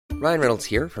Ryan Reynolds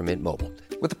here from Mint Mobile.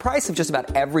 With the price of just about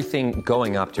everything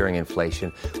going up during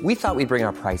inflation, we thought we'd bring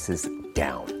our prices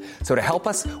down. So to help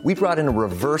us, we brought in a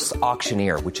reverse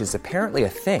auctioneer, which is apparently a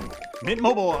thing. Mint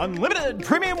Mobile Unlimited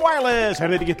Premium Wireless. How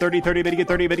to get 30, 30, bit to get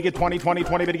 30, bit to get 20, 20,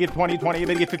 20, bit to get 20, 20,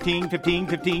 bit to get 15, 15,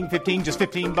 15, 15, just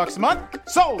 $15 a month?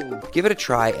 Sold! Give it a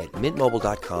try at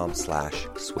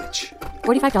mintmobile.com/switch.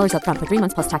 $45 up front for 3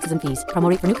 months plus taxes and fees. Promo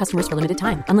rate for new customers for limited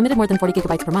time. Unlimited more than 40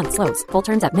 gigabytes per month. Slows full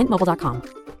terms at mintmobile.com.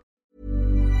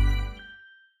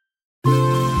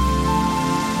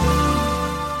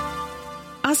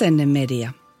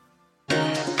 Asennemedia.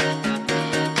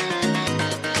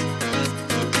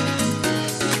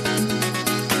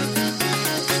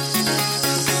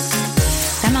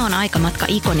 Tämä on aikamatka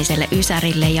ikoniselle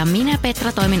Ysärille ja minä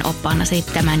Petra toimin oppaanasi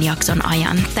tämän jakson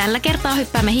ajan. Tällä kertaa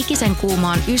hyppäämme hikisen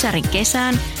kuumaan Ysärin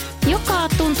kesään, joka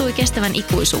tuntui kestävän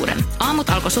ikuisuuden. Aamut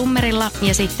alkoi Summerilla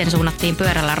ja sitten suunnattiin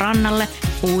pyörällä rannalle,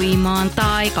 uimaan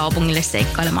tai kaupungille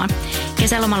seikkailemaan.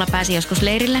 Kesälomalla pääsi joskus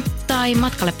leirille tai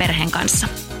matkalle perheen kanssa.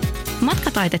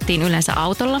 Matka taitettiin yleensä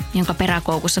autolla, jonka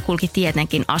peräkoukussa kulki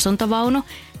tietenkin asuntovaunu,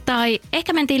 tai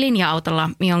ehkä mentiin linja-autolla,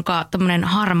 jonka tommonen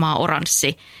harmaa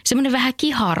oranssi, semmoinen vähän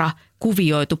kihara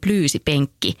kuvioitu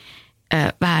plyysipenkki,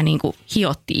 vähän niin kuin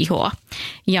hiotti ihoa.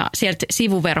 Ja sieltä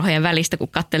sivuverhojen välistä, kun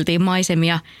katteltiin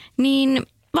maisemia, niin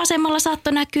vasemmalla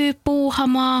saattoi näkyä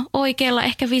Puuhamaa, oikealla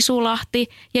ehkä Visulahti,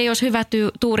 ja jos hyvä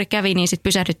tuuri kävi, niin sitten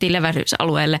pysähdyttiin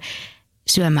levähdysalueelle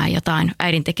syömään jotain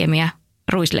äidin tekemiä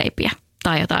ruisleipiä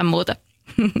tai jotain muuta.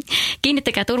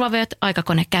 Kiinnittäkää turvavyöt,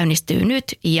 aikakone käynnistyy nyt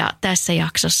ja tässä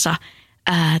jaksossa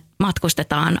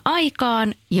matkustetaan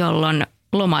aikaan, jolloin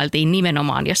lomailtiin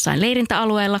nimenomaan jossain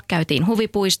leirintäalueella, käytiin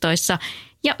huvipuistoissa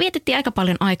ja vietettiin aika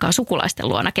paljon aikaa sukulaisten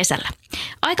luona kesällä.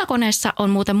 Aikakoneessa on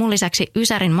muuten mun lisäksi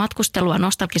Ysärin matkustelua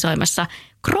nostalgisoimassa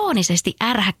kroonisesti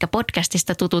ärhäkkä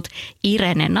podcastista tutut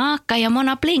Irene Naakka ja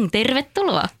Mona Bling.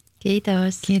 Tervetuloa!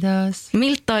 Kiitos. Kiitos.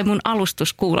 Miltä toi mun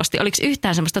alustus kuulosti? Oliko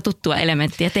yhtään semmoista tuttua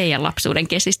elementtiä teidän lapsuuden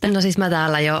kesistä? No siis mä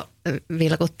täällä jo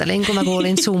vilkuttelin, kun mä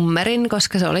kuulin Summerin,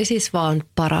 koska se oli siis vaan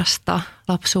parasta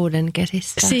lapsuuden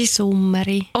kesistä. Siis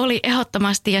Summeri. Oli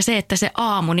ehdottomasti ja se, että se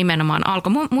aamu nimenomaan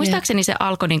alkoi. Muistaakseni se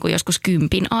alkoi niin kuin joskus 10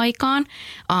 aikaan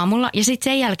aamulla ja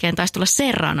sitten sen jälkeen taisi tulla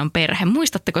Serranon perhe.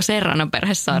 Muistatteko Serranon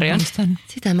perhesarjan? Muistan.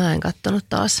 Sitä mä en kattonut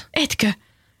taas. Etkö?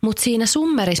 Mutta siinä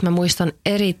Summerissa mä muistan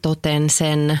eritoten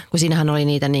sen, kun siinähän oli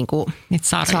niitä niinku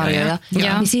sarjoja.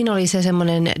 Niin siinä oli se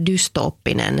semmoinen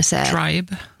dystooppinen se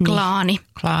Tribe. Klaani.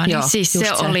 Klaani. Siis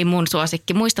se oli mun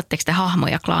suosikki. Muistatteko te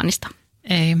hahmoja Klaanista?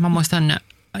 Ei, mä muistan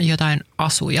jotain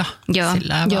asuja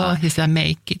sillä vaan, ja sillä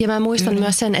meikki. Ja mä muistan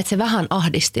myös sen, että se vähän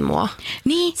ahdisti mua.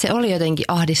 Niin. Se oli jotenkin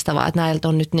ahdistavaa, että näiltä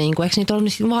on nyt niin kuin, eikö niitä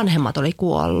ollut, vanhemmat oli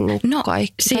kuollut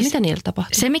kaikki? Siis, mitä niiltä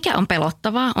tapahtui? Se, mikä on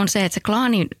pelottavaa, on se, että se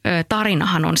Klaanin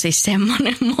tarinahan on siis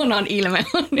semmoinen, Monan ilme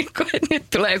on niin kuin, että nyt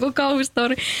tulee joku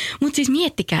kauhustori. Mutta siis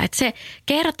miettikää, että se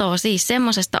kertoo siis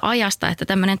semmoisesta ajasta, että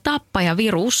tämmöinen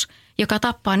tappajavirus, joka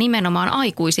tappaa nimenomaan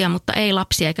aikuisia, mutta ei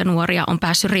lapsia eikä nuoria, on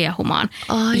päässyt riehumaan.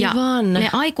 Aivan. Ja ne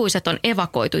aikuiset on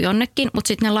evakoitu jonnekin, mutta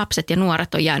sitten ne lapset ja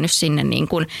nuoret on jäänyt sinne niin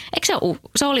kuin, eikö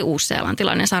se oli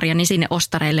uusseelantilainen sarja, niin sinne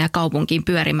ostareille ja kaupunkiin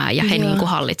pyörimään ja he niin kuin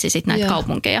hallitsi sitten näitä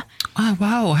kaupunkeja.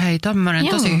 Vau, hei, tämmöinen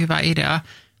tosi hyvä idea.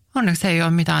 Onneksi ei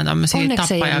ole mitään tämmöisiä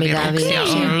tappajaviruksia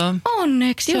ollut.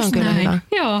 Onneksi, just näin. Hyvä.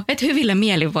 Joo, että hyvillä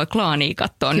mielin voi Klaania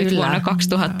katsoa nyt vuonna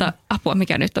 2000, apua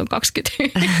mikä nyt on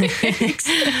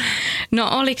 21. No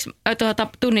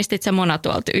tunnistit sä Mona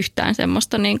tuolta yhtään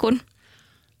semmoista niin kuin?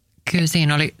 Kyllä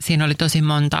siinä oli tosi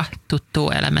monta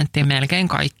tuttua elementtiä, melkein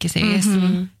kaikki siis.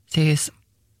 Mm-hmm. Siis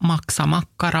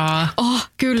maksamakkaraa,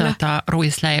 kyllä.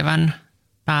 Ruisleivän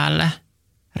päälle,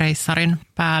 reissarin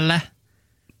päälle.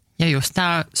 Ja just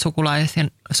tämä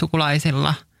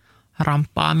sukulaisilla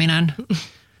ramppaaminen.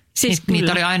 Siis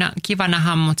niitä oli aina kiva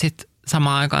nähdä, mutta sitten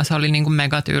samaan aikaan se oli niinku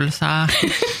megatylsää.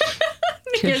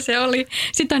 Ja se oli.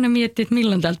 Sitten aina miettii, että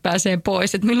milloin täältä pääsee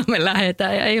pois, että milloin me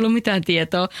lähdetään ja ei ollut mitään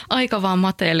tietoa. Aika vaan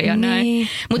matelia näin.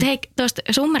 Mutta hei, tuosta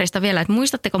Summerista vielä, että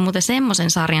muistatteko muuten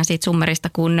semmoisen sarjan siitä Summerista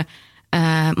kuin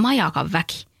Majakan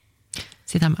väki?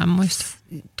 Sitä mä en muista.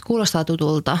 Kuulostaa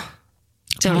tutulta.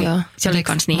 Se oli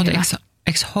kans niin hyvä.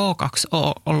 Eikö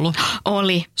H2O ollut?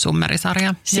 Oli.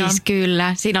 Summerisarja. Siis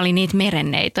kyllä. Siinä oli niitä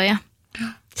merenneitoja.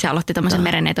 Se aloitti tämmöisen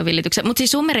merenneitovillityksen. Mutta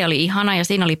siis Summeri oli ihana ja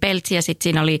siinä oli Peltsi ja sitten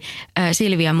siinä oli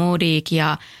Silvia Moodig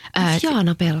ja...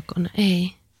 Jaana Pelkonen,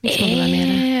 ei.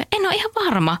 En ole ihan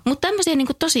varma, mutta tämmöisiä niin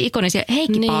kuin tosi ikonisia.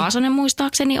 Heikki Paasonen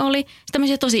muistaakseni oli.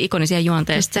 Tämmöisiä tosi ikonisia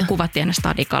juonteja. Sitten se kuvattiin aina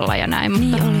Stadikalla ja näin,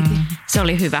 mutta se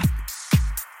oli hyvä.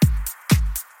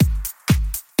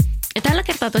 Ja tällä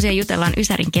kertaa tosiaan jutellaan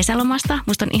Ysärin kesälomasta.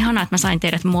 Musta on ihanaa, että mä sain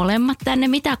teidät molemmat tänne.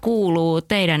 Mitä kuuluu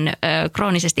teidän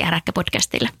kroonisesti äräkkä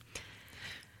podcastille?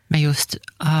 Me just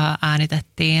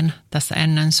äänitettiin tässä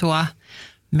ennen sua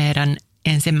meidän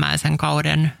ensimmäisen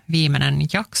kauden viimeinen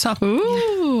jakso.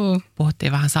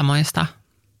 Puhuttiin vähän samoista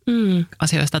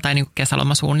asioista tai niin kuin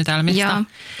kesälomasuunnitelmista.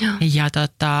 Ja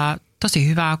tosi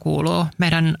hyvää kuuluu.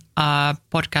 Meidän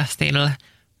podcastilla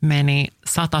meni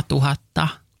 100 000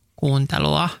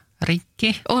 kuuntelua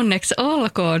rikki. Onneksi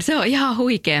olkoon. Se on ihan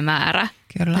huikea määrä.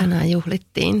 Kyllä. Tänään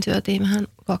juhlittiin, syötiin vähän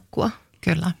kakkua.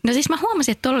 Kyllä. No siis mä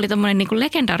huomasin, että tuolla oli tommoinen niinku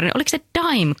legendaarinen, oliko se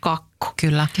Daim-kakku?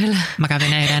 Kyllä. Mä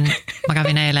kävin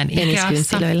eilen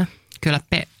Peniskynttilöillä. Kyllä,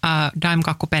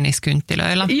 Daim-kakku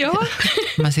peniskynttilöillä. Joo.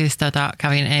 Mä siis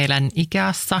kävin eilen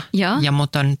Ikeassa ja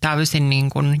mut on täysin niin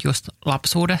kuin just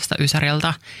lapsuudesta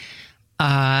Ysäriltä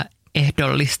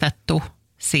ehdollistettu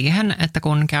siihen, että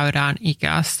kun käydään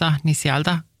Ikeassa, niin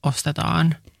sieltä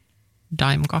ostetaan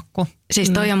Daim-kakku. Siis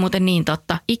toi on muuten niin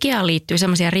totta. Ikeaan liittyy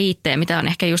semmoisia riittejä, mitä on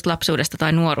ehkä just lapsuudesta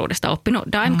tai nuoruudesta oppinut.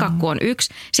 Daim-kakku on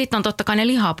yksi. Sitten on totta kai ne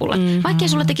lihapullat. Vaikkei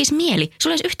sulla tekisi mieli,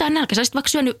 sulla olisi yhtään nälkä. Sä olisit vaikka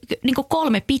syönyt niin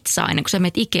 3 pizzaa ennen kuin sä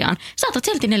menet Ikeaan. Saatat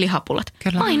silti ne lihapullat.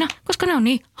 Kyllä. Aina, koska ne on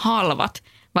niin halvat.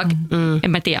 Vaikka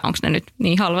en mä tiedä, onko ne nyt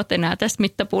niin halvat enää tästä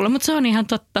mittapuulla, mutta se on ihan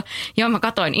totta. Joo, mä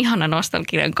katoin ihana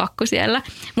nostalginen kakku siellä.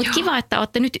 Mutta kiva, että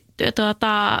olette nyt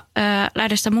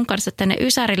lähdössä mun kanssa tänne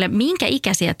Ysärille. Minkä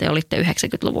ikäisiä te olitte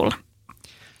 90-luvulla?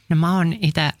 No mä oon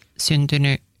itse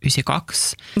syntynyt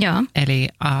 92. Joo. Eli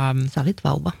sä olit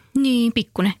vauva. Niin,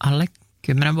 pikkunen. Alle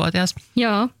 10-vuotias.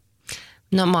 Joo.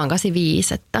 No mä oon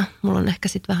 85, että mulla on ehkä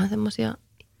sitten vähän semmoisia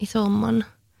isomman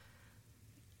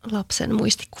lapsen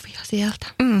muistikuvia sieltä.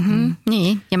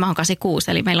 Niin, ja mä oon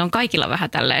 86, eli meillä on kaikilla vähän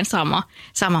tälleen sama.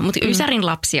 Mutta Ysärin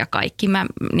lapsia kaikki, mä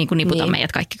niputan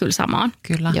meidät kaikki kyllä samaan.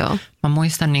 Kyllä. Joo. Mä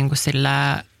muistan niin kuin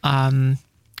sillä,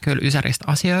 kyllä Ysäristä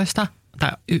asioista,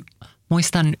 tai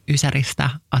muistan Ysäristä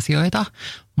asioita,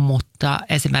 mutta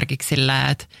esimerkiksi sillä,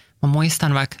 että mä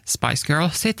muistan vaikka Spice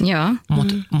Girlsit,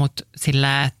 mutta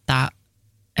sillä, että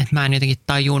mä en jotenkin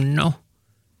tajunnut,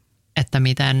 että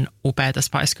miten upeita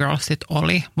Spice Girlsit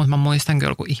oli, mutta mä muistan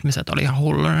kyllä, kun ihmiset oli ihan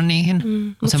hulluna niihin.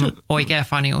 Se oikea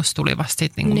fanius tuli vasta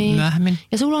sitten niin myöhemmin.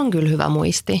 Ja sulla on kyllä hyvä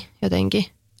muisti jotenkin,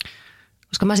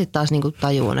 koska mä sitten taas niinku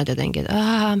tajuan, että jotenkin,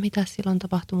 että mitä silloin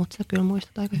tapahtui, mutta sä kyllä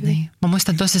muistat aika hyvin. Niin. Mä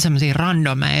muistan tosi semmoisia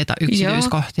randomeita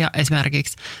yksityiskohtia.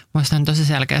 Esimerkiksi muistan tosi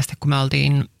selkeästi, kun me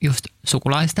oltiin just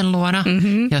sukulaisten luona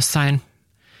jossain,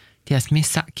 ties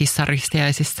missä,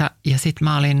 kissaristiäisissä. Ja sit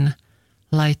mä olin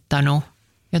laittanut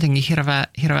jotenkin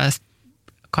hirveästi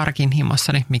karkin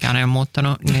himossani, mikä ei ole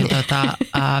muuttanut, niin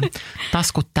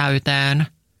taskut täyteen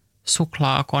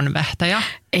suklaakonvehteja,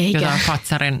 jotain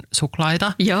Fatserin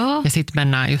suklaita. Joo. Ja sitten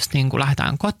mennään just niin kuin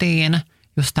lähdetään kotiin,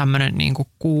 just tämmöinen niin kuin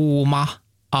kuuma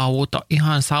auto,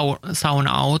 ihan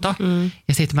sauna-auto.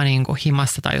 Ja sitten mä niin kuin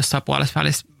himassa tai jossain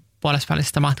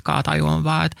puolesvälistä matkaa tajuan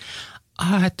vaan,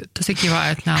 että tosi kiva,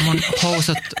 että nämä mun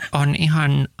housut on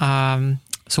ihan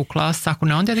suklaassa, kun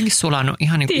ne on tietenkin sulanut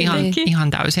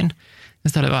ihan täysin. Ja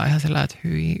sitten oli vaan ihan sellainen, että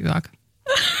hyi yök.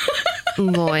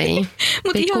 Voi.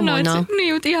 Mutta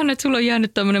ihan, että sulla on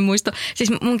jäänyt tämmöinen muisto.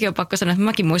 Siis munkin on pakko sanoa, että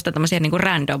mäkin muistan tämmöisiä niinku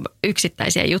random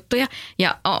yksittäisiä juttuja.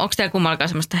 Ja onko teillä kummallakaan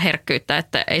semmoista herkkyyttä,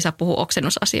 että ei saa puhua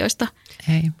oksennusasioista?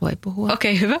 Ei, voi puhua.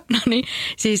 Okei, hyvä. No niin.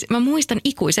 Siis mä muistan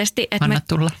ikuisesti, että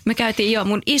me käytiin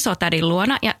mun isotädin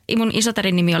luona. Ja mun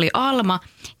isotädin nimi oli Alma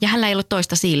ja hänellä ei ollut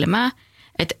toista silmää.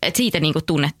 Et siitä niinku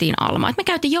tunnettiin Alma. Et me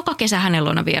käytiin joka kesä hänen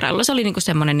luona vierailulla. Se oli niinku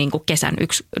semmoinen niinku kesän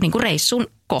yksi niinku reissun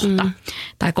kohta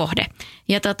tai kohde.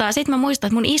 Ja sitten mä muistan,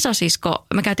 että mun isosisko,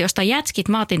 me käytiin jostain jätskit,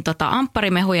 mä otin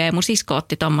ampparimehuja ja mun sisko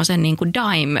otti tommosen niinku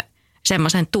Daim,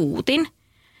 semmoisen tuutin.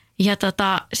 Ja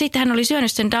sitten hän oli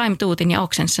syönyt sen Daim-tuutin ja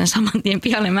oksensi sen saman tien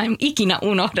pihalle. Mä en ikinä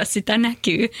unohda sitä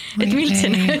näkyy, että miltä se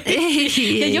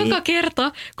näytti. Ja joka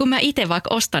kerta, kun mä itse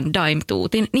vaikka ostan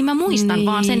Daim-tuutin, niin mä muistan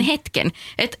vaan sen hetken,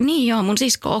 että niin joo, mun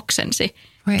sisko oksensi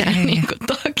tämän niinku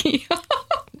takia.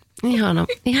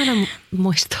 Ihana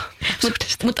muisto.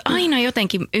 Mutta aina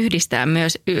jotenkin yhdistää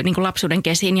myös niinku lapsuuden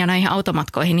kesiin ja näihin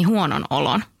automatkoihin niin huonon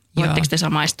olon. Voitteko te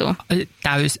samaistua? 110%.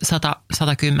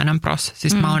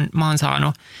 Siis mä oon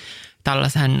saanut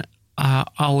tällaisen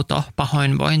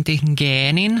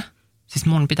autopahoinvointigeenin. Siis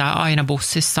mun pitää aina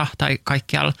bussissa tai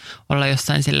kaikkialla olla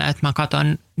jossain sillä, että mä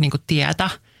katon niinku tietä.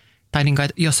 Tai niinku,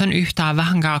 että jos on yhtään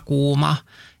vähänkään kuuma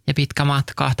ja pitkä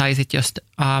matka tai sitten jos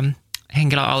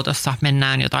henkilöautossa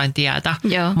mennään jotain tietä.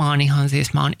 Joo. Mä oon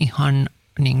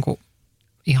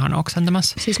ihan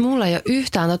oksentamassa. Siis mulla ei ole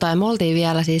yhtään ja me oltiin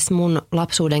vielä siis mun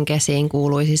lapsuuden kesiin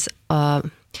kuului siis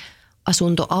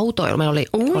asuntoautoilu. Meillä oli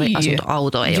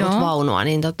asuntoauto, ei ollut vaunua.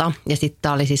 Niin ja sitten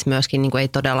tää oli siis myöskin, niin kuin ei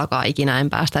todellakaan ikinä en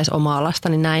päästäisi omaa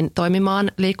lastani näin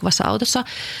toimimaan liikkuvassa autossa.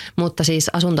 Mutta siis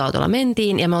asuntoautolla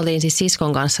mentiin ja me oltiin siis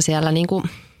siskon kanssa siellä niin kuin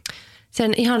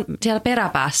sen ihan siellä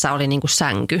peräpäässä oli niinku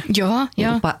sänky. Joo,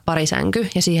 niinku parisänky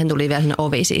ja siihen tuli vielä sinne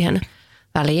ovi siihen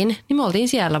väliin. Niin me oltiin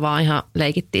siellä vaan ihan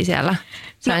leikittiin siellä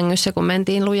sängyssä, kun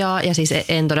mentiin lujaa. Ja siis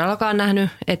en todellakaan nähnyt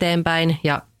eteenpäin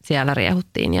ja siellä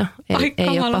riehuttiin ja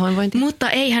ei ole pahoinvointia. Mutta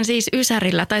eihän siis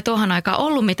Ysärillä tai tuohon aikaan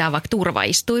ollut mitään vaikka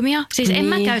turvaistuimia. Siis en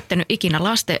mä käyttänyt ikinä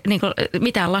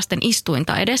mitään lasten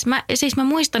istuinta edes. Mä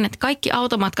muistan, että kaikki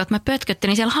automatkat mä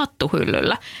pötköttelin siellä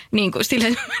hattuhyllyllä. Niin kuin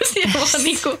silleen, siellä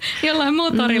niin kuin jollain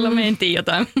motorilla mentiin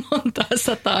jotain montaa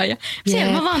sataa. Ja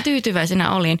siellä mä vaan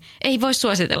tyytyväisenä olin. Ei voi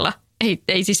suositella.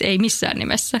 Ei missään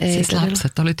nimessä. Siis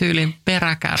lapset oli tyyliin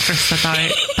peräkärryssä tai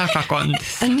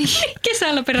takakontissa. Niin.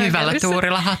 Kesällä peräkärryssä. Hyvällä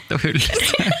tuurilla hattuhyllyssä.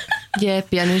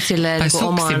 Jep, ja nyt silleen tai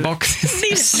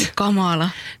suksiboksissa. Niin, kamala.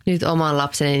 Nyt oman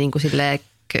lapseni niin kuin silleen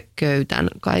köytän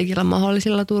kaikilla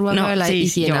mahdollisilla turvavyöillä. Ei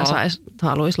ikinä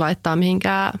haluaisi laittaa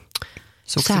mihinkään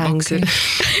sänkyyn.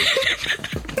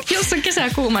 Jos on kesä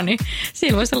kuuma, niin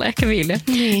siinä voisi olla ehkä viileä.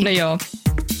 Niin. No joo.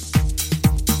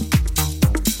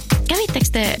 Kävittekö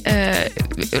te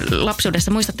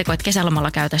lapsuudessa, muistatteko, että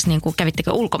kesälomalla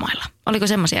kävittekö ulkomailla? Oliko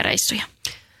semmoisia reissuja?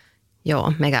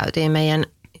 Joo, me käytiin meidän,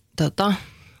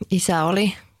 isä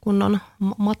oli kunnon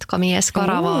matkamies,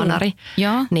 karavaanari.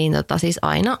 Niin siis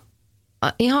aina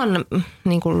ihan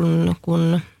niin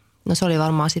kuin no se oli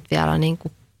varmaan sitten vielä niin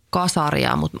kuin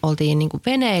kasaria, mutta oltiin niin kuin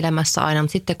veneilemässä aina.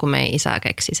 Mutta sitten kun meidän isä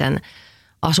keksi sen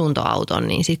asuntoauton,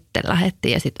 niin sitten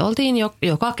lähdettiin ja sitten oltiin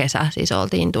joka kesä, siis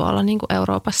oltiin tuolla niin kuin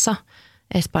Euroopassa,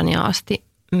 Espanjaan asti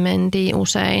mentiin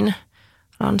usein,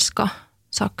 Ranska,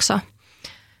 Saksa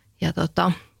ja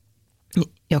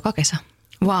joka kesä.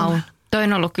 Vau. Toi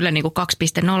on ollut kyllä niin kuin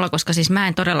 2.0, koska siis mä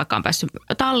en todellakaan päässyt,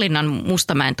 Tallinnan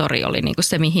Mustamäen tori oli niin kuin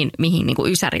se, mihin niin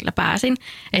kuin Ysärillä pääsin.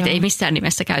 Että ei missään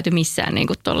nimessä käyty missään niin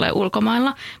kuin tolleen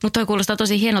ulkomailla. Mutta toi kuulostaa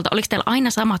tosi hienolta. Oliko teillä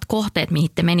aina samat kohteet, mihin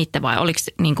te menitte vai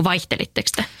niin kuin vaihtelitteko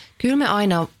te? Kyllä me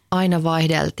aina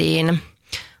vaihdeltiin.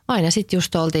 Aina sitten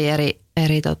just oltiin eri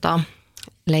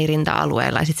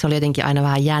leirintäalueilla ja sitten se oli jotenkin aina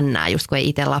vähän jännää, just kun ei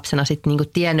itse lapsena sitten niinku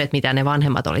tiennyt, että mitä ne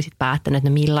vanhemmat oli sitten päättänyt, että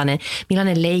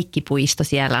millainen leikkipuisto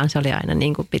siellä on. Se oli aina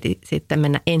niinku piti sitten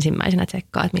mennä ensimmäisenä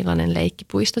tsekkaa, että millainen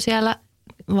leikkipuisto siellä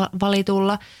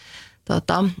valitulla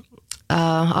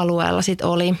alueella sitten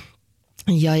oli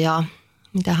ja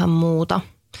mitähän muuta.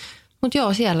 Mutta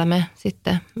joo, siellä me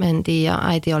sitten mentiin ja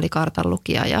äiti oli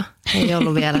kartanlukija ja ei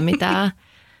ollut vielä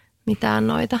mitään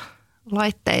noita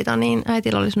laitteita, niin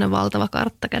äitillä oli sellainen valtava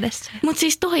kartta kädessä. Mutta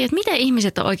siis toi, että miten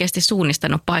ihmiset on oikeasti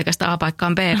suunnistanut paikasta A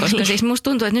paikkaan B, koska siis musta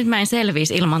tuntuu, että nyt mä en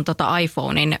selviisi ilman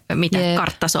iPhonein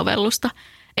karttasovellusta.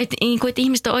 Että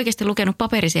ihmiset on oikeasti lukenut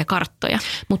paperisia karttoja.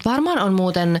 Mutta varmaan on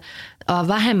muuten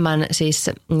vähemmän siis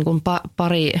niin kuin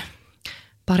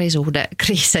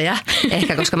parisuhdekriisejä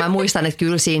ehkä, koska mä muistan, että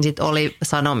kyllä siinä sit oli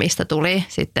sanomista tuli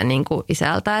sitten niin kuin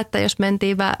isältä, että jos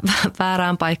mentiin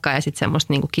väärään paikkaan ja sitten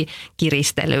semmoista niin kuin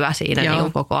kiristelyä siinä niin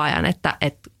kuin koko ajan, että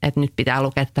nyt pitää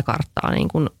lukea tätä karttaa niin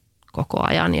kuin koko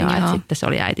ajan ja että sitten se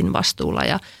oli äitin vastuulla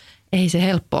ja ei se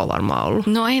helppoa varmaan ollut.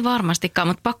 No ei varmastikaan,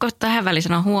 mutta pakko tähän väliin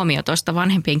sanoa huomio tuosta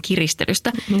vanhempien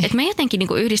kiristelystä. Että mä jotenkin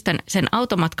niinku yhdistän sen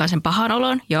automatkaan sen pahan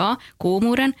olon,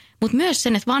 kuumuuden, mutta myös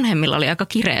sen, että vanhemmilla oli aika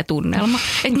kireä tunnelma.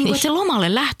 Että niinku, et se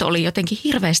lomalle lähtö oli jotenkin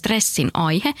hirveä stressin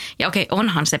aihe. Ja okei,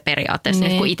 onhan se periaatteessa,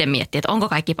 kun itse miettii, että onko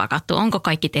kaikki pakattu, onko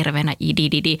kaikki terveenä,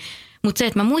 idididi. Mutta se,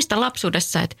 että mä muistan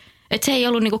lapsuudessa, että se ei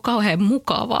ollut niinku kauhean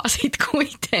mukavaa sit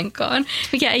kuitenkaan,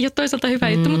 mikä ei ole toisaalta hyvä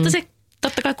juttu, mutta se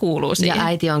totta kai kuuluu siihen. Ja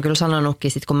äiti on kyllä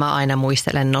sanonutkin, sit kun mä aina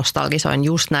muistelen, nostalgisoin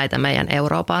just näitä meidän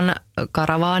Euroopan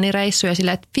karavaanireissuja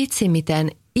silleen, että vitsi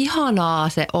miten ihanaa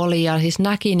se oli ja siis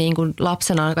näki niin kuin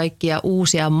lapsena kaikkia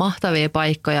uusia mahtavia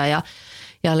paikkoja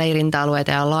ja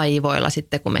leirintäalueita ja laivoilla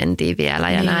sitten kun mentiin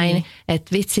vielä ja näin.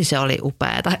 Että vitsi se oli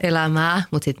upeata elämää,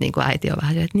 mutta sitten niin kuin äiti on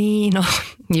vähän se, että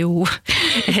juu.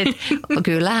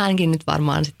 Kyllä hänkin nyt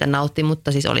varmaan sitten nautti,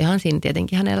 mutta siis olihan siinä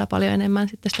tietenkin hänellä paljon enemmän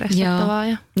sitten stressattavaa.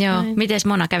 Joo. Mites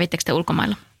Mona, kävittekö te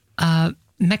ulkomailla?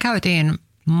 Me käytiin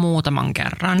muutaman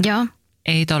kerran. Joo.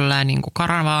 Ei tolleen niin kuin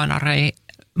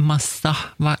karavaanareimassa,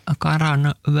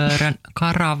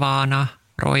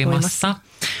 karavaanaroimassa,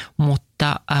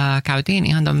 mutta käytiin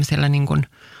ihan tämmöisillä niin kuin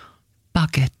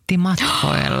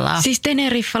pakettimatkoilla. Siis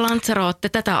Teneriffa, Lanzarote,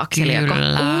 tätä akselia.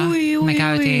 Kyllä.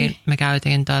 Me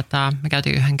käytiin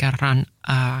yhden kerran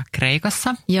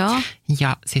Kreikassa. Joo.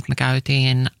 Ja sitten me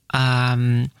käytiin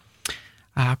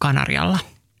Kanarialla.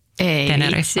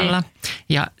 Teneriffalla.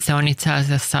 Ja se on itse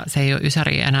asiassa, se ei ole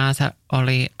Ysäri enää, se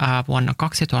oli vuonna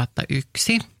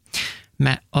 2001.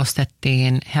 Me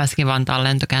ostettiin Helsinki-Vantaan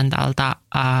lentokentältä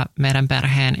meidän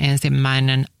perheen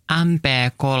ensimmäinen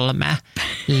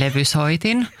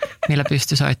MP3-levysoitin, millä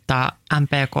pystyi soittaa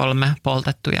MP3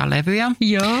 poltettuja levyjä.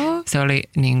 Joo. Se oli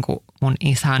niinku mun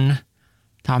isän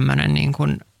tämmöinen niin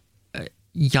kuin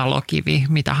jalokivi,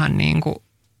 mitä hän niin kuin,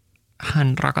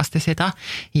 hän rakasti sitä.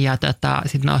 Ja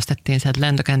sitten me ostettiin sieltä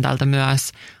lentokentältä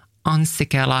myös Anssi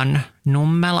Kelan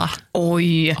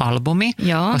Nummela-albumi,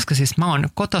 koska siis mä oon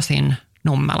kotoisin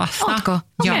Nummelasta. Ootko?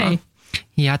 Okei.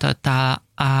 Ja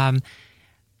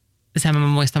sen mä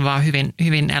muistan vaan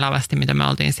hyvin elävästi, mitä me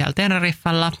oltiin siellä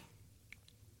Teneriffalla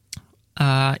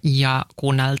ja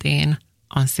kuunneltiin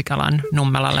Anssi Kelan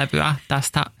Nummela-levyä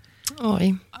tästä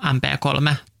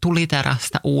MP3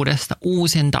 tuliterästä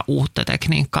uutta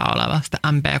tekniikkaa olevasta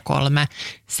MP3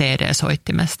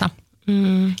 CD-soittimesta.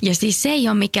 Ja siis se ei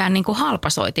ole mikään niinku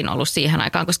halpasoitin ollut siihen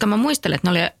aikaan, koska mä muistelen,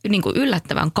 että ne oli niinku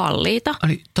yllättävän kalliita.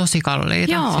 Oli tosi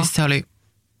kalliita. Joo. Siis se oli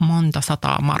monta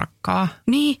sataa markkaa.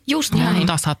 Niin, just näin.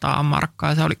 Monta sataa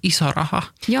markkaa. Se oli iso raha.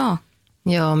 Joo.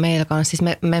 Joo, meillä kanssa.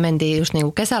 Siis me mentiin just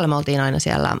niinku kesällä, me oltiin aina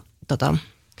siellä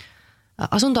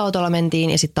asuntoautolla mentiin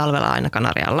ja sitten talvella aina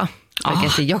Kanarialla.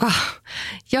 Oikeasti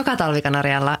joka talvi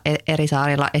Kanarialla eri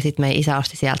saarilla. Ja sitten meidän isä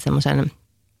osti sieltä semmoisen,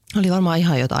 oli varmaan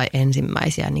ihan jotain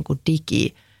ensimmäisiä niin kuin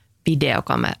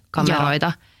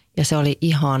digivideokameroita. Ja se oli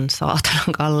ihan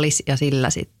saatanan kallis ja sillä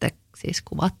sitten siis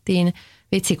kuvattiin.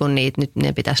 Vitsi kun nyt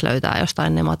ne pitäisi löytää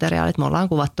jostain ne materiaalit. Me ollaan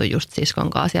kuvattu just siskon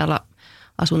kanssa siellä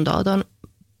asuntoauton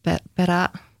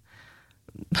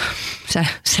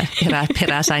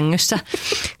peräsängyssä.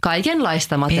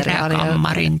 Kaikenlaista materiaalia.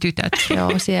 Peräkammarin tytöt.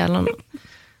 Joo,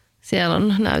 siellä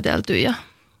on näytelty ja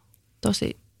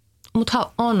tosi.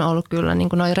 Mutta on ollut kyllä niin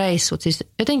noi reissut. Siis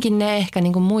jotenkin ne ehkä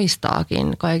niin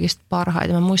muistaakin kaikista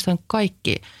parhaita. Mä muistan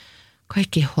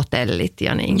kaikki hotellit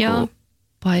ja niin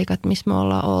paikat, missä me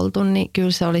ollaan oltu. Niin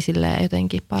kyllä se oli silleen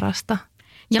jotenkin parasta.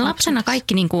 Ja lapsena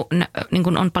kaikki niin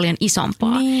kuin on paljon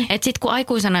isompaa. Niin. Että sitten kun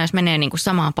aikuisena, jos menee niin kuin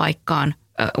samaan paikkaan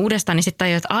uudestaan, niin sitten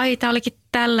tajuu, että ai, tämä olikin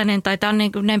tällainen tai tämä on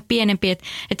niin kuin näin pienempi. Että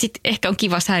sitten ehkä on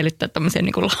kiva säilyttää tämmöisiä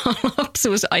niin kuin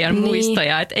lapsuusajan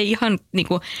muistoja. Että ei ihan niin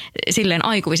kuin silleen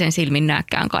aikuisen silmin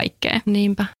näkään kaikkea.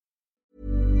 Niinpä.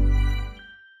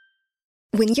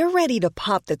 When you're ready to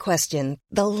pop the question,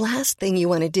 the last thing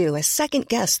you want to do is second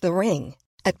guess the ring.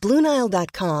 At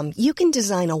BlueNile.com, you can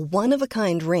design a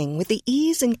one-of-a-kind ring with the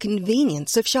ease and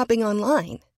convenience of shopping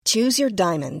online. Choose your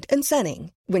diamond and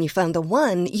setting. When you find the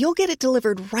one, you'll get it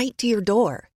delivered right to your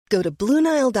door. Go to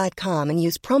BlueNile.com and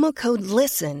use promo code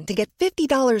LISTEN to get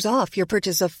 $50 off your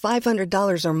purchase of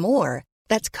 $500 or more.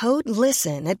 That's code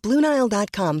LISTEN at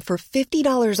BlueNile.com for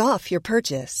 $50 off your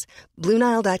purchase.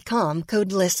 BlueNile.com,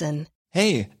 code LISTEN.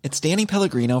 Hey, it's Danny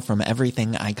Pellegrino from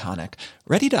Everything Iconic.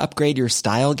 Ready to upgrade your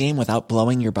style game without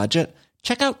blowing your budget?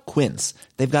 Check out Quince.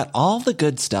 They've got all the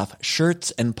good stuff,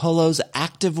 shirts and polos,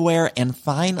 activewear, and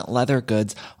fine leather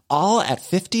goods, all at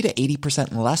 50 to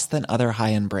 80% less than other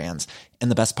high-end brands. And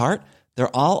the best part?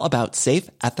 They're all about safe,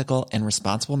 ethical, and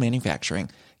responsible manufacturing.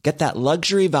 Get that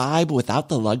luxury vibe without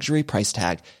the luxury price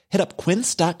tag. Hit up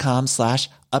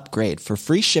quince.com/upgrade for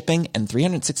free shipping and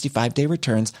 365-day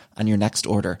returns on your next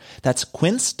order. That's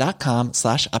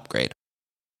quince.com/upgrade.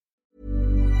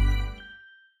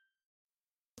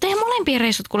 Teidän molempien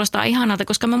reissut kuulostaa ihanalta,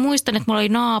 koska mä muistan, että mulla oli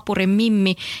naapurin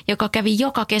Mimmi, joka kävi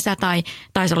joka kesä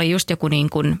tai se oli just joku niin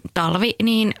kuin talvi,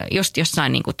 niin just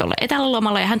jossain niin kuin tuolla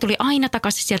etälälomalla. Ja hän tuli aina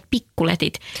takaisin sieltä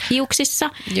pikkuletit hiuksissa.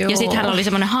 Joo. Ja sitten hänellä oli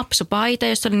semmoinen hapsupaita,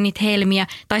 jossa oli niitä helmiä.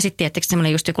 Tai sitten tietysti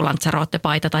semmoinen just joku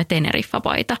Lanzarote-paita tai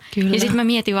Teneriffa-paita. Kyllä. Ja sitten mä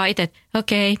mietin vaan itse, että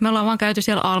okei, me ollaan vaan käyty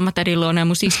siellä Alma-tädin luona ja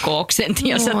mun sisko oksenti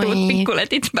ja sä tuut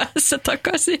pikkuletit päässä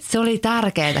takaisin. Se oli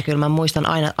tärkeää, kyllä mä muistan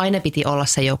aina piti olla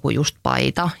se joku just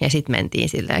paita. Ja sitten mentiin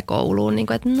silleen kouluun, niin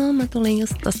kuin, että no mä tulin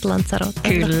just tosta Lanzarotesta.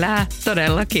 Kyllä,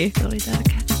 todellakin. Se oli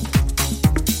tärkeää.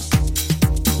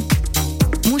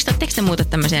 Muistatteko te muuta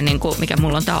tämmöisiä, niin kuin, mikä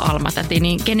mulla on tää Alma-täti,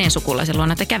 niin kenen sukulaisen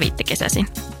luona te kävitte kesäisin?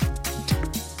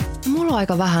 Mulla on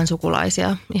aika vähän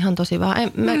sukulaisia, ihan tosi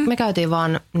vähän. Me käytiin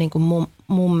vaan niin kuin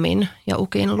mummin ja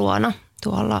ukin luona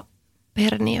tuolla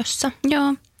Perniössä.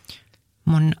 Joo.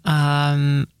 Mun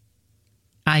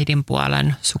äidin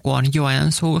puolen suku on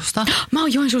Joensuusta. Mä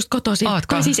oon Joensuusta kotoisin.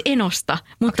 Ootko? Tai siis Enosta,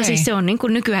 mutta siis se on niin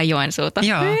kuin nykyään Joensuuta.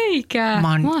 Joo. Eikä.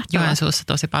 Mä oon Mahtavaa. Joensuussa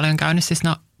tosi paljon käynyt, siis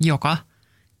joka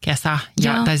kesä.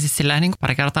 Tai siis silleen niin kuin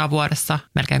pari kertaa vuodessa,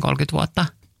 melkein 30 vuotta.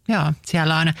 Joo,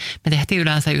 siellä on, me tehtiin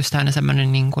yleensä just aina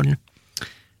semmoinen niin kuin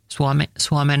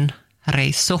Suomen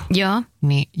reissu. Joo.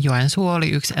 Niin Joensuu oli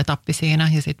yksi etappi siinä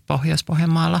ja sitten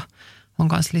Pohjois-Pohjanmaalla on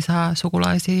myös lisää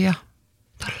sukulaisia ja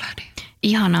tällainen.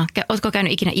 Ihanaa. Ootko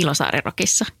käynyt ikinä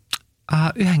Ilosaari-Rockissa?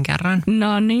 Yhden kerran.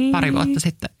 No niin. Pari vuotta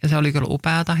sitten ja se oli kyllä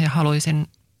upeata ja haluaisin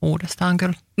uudestaan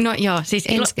kyllä. No joo, siis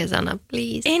ensi kesänä,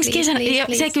 please. Ensi kesänä,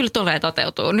 please. Se kyllä tulee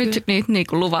toteutuu. Nyt niin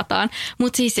kuin luvataan.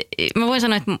 Mutta siis mä voin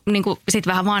sanoa, että niin kuin sit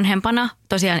vähän vanhempana,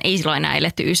 tosiaan ei silloin enää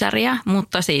eletty Ysäriä,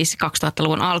 mutta siis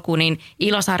 2000-luvun alkuun, niin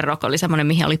Ilo-Saarirock oli semmoinen,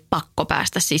 mihin oli pakko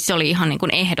päästä. Siis se oli ihan niin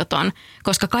kuin ehdoton,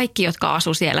 koska kaikki, jotka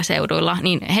asu siellä seuduilla,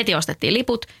 niin heti ostettiin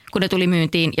liput, kun ne tuli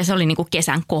myyntiin, ja se oli niin kuin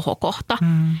kesän kohokohta.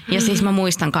 Ja siis mä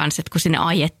muistan kanssa, että kun sinne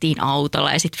ajettiin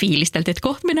autolla ja sitten fiilisteltiin, että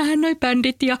kohta me nähdään noi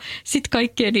bändit ja sitten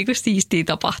kaikkea niin kuin siistiä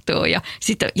tapahtuu ja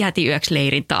sitten jäätiin yöksi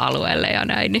leirintäalueelle ja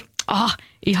näin. Niin,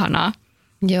 ihanaa.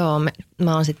 Joo,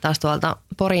 mä oon sitten taas tuolta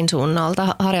Porin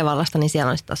suunnalta Harjavallasta, niin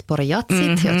siellä on sitten taas Porin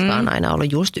Jatsit, jotka on aina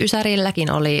ollut just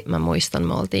Ysärilläkin oli. Mä muistan,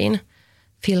 me oltiin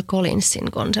Phil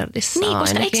Collinsin konsertissa niin, koska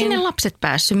ainakin. Eikö sinne lapset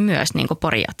päässyt myös niin kuin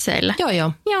Porin Jatseille? Joo.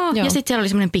 Ja sitten siellä oli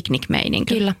semmoinen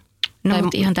piknikmeininki. Kyllä. No,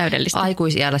 mutta ihan täydellistä.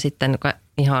 Aikuisiällä sitten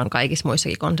ihan kaikissa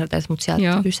muissakin konserteissa, mutta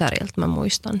sieltä Ysäriltä mä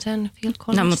muistan sen Phil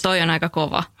Collins. No, mutta toi on aika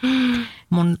kova.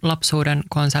 Mun lapsuuden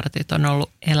konsertit on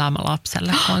ollut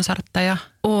Elämälapselle konsertteja.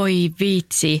 Oi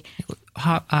vitsi.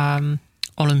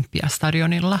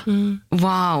 Olympiastadionilla.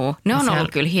 Vau, ne on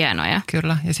ollut kyllä hienoja.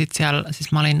 Kyllä, ja sitten siellä,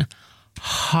 siis mä olin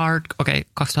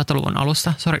 2000-luvun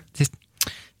alussa. Sori, siis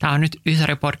tää on nyt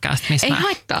Ysäri-podcast, missä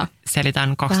mä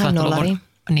selitän 2000-luvun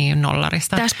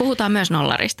nollarista. Tässä puhutaan myös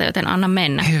nollarista, joten anna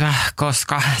mennä. Hyvä,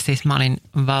 koska siis mä olin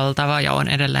valtava ja on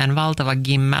edelleen valtava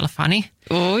Gimmel-fani.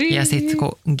 Oi. Ja sitten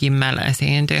kun Gimmel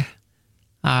esiintyi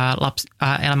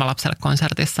Elämälapselle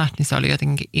konsertissa, niin se oli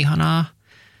jotenkin ihanaa.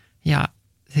 Ja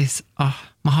siis,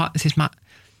 mä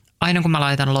aina kun mä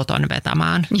laitan loton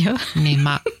vetämään, niin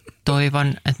mä toivon,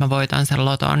 että mä voitan sen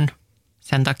loton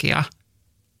sen takia,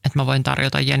 että mä voin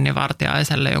tarjota Jenni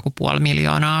Vartiaiselle joku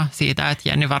 500 000 siitä, että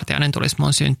Jenni Vartiainen tulisi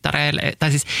mun synttäreille. Tai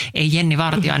siis ei Jenni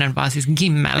Vartiainen, vaan siis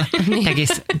Gimmel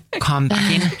tekisi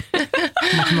comebackin.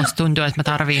 Mutta musta tuntuu, että mä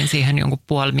tarviin siihen jonkun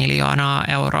 500 000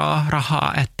 euroa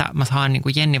rahaa, että mä saan niin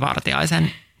kuin Jenni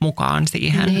Vartiaisen mukaan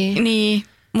siihen. Niin.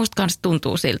 Musta kanssa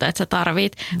tuntuu siltä, että sä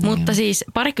tarvit. Mutta siis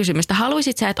pari kysymystä.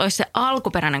 Haluisit sä, että olisi se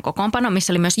alkuperäinen kokoonpano,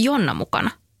 missä oli myös Jonna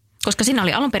mukana? Koska siinä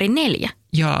oli alun perin 4.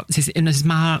 Joo, siis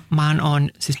mä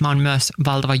oon myös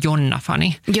valtava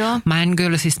Jonna-fani. Joo. Mä en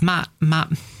kyllä, siis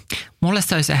mulle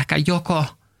se olisi ehkä joko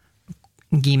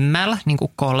Gimmel, niin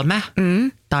kuin 3,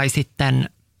 tai sitten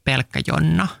pelkkä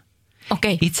Jonna.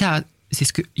 Okei. Itse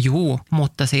siis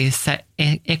mutta siis se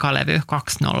eka levy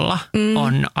 2.0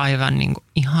 on aivan niin kuin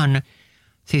ihan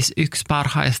siis yksi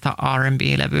parhaista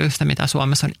R&B-levyistä, mitä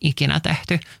Suomessa on ikinä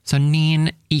tehty. Se on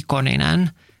niin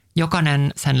ikoninen.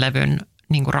 Jokainen sen levyn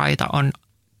niin kuin raita on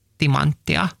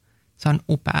timanttia. Se on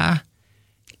upea.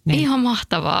 Niin, ihan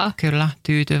mahtavaa. Kyllä,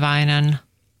 tyytyväinen.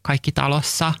 Kaikki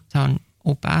talossa. Se on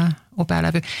upea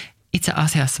levy. Itse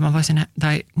asiassa mä voisin,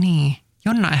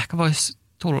 Jonna ehkä voisi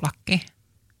tullakin.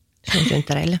 Sun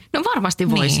synttäreille. No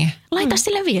varmasti voisi. Niin. Laita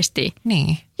sille viestiä.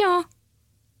 Niin. Joo.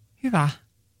 Hyvä.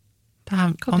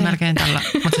 Tämähän on melkein tällä.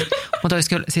 Mutta olisi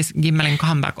kyllä, siis Gimmelin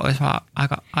comeback olisi vaan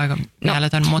aika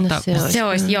mieletön. Mutta se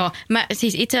olisi, joo. Mä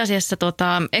siis itse asiassa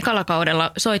ekalla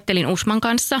kaudella soittelin Usman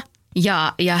kanssa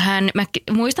ja mä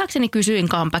muistaakseni kysyin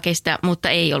comebackista, mutta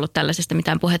ei ollut tällaisesta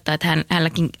mitään puhetta, että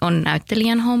hänelläkin on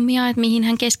näyttelijän hommia, että mihin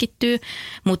hän keskittyy.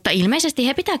 Mutta ilmeisesti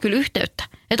he pitää kyllä yhteyttä,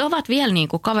 että ovat vielä niin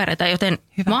kuin kavereita, joten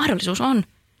mahdollisuus on.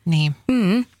 Niin.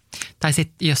 Tai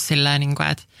sitten jos silleen, niin kuin,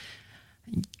 että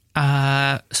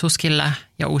Suskille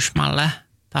ja Usmalle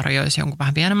tarjoisi jonkun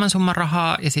vähän pienemmän summan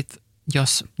rahaa ja sitten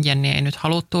jos Jenni ei nyt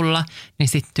halua tulla, niin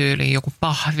sitten tyyliin joku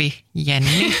pahvi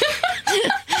Jenni.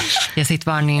 Ja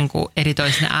sitten vaan niinku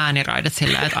editoisi ne ääniraidat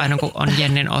sillä, että aina kun on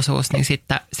Jennin osuus, niin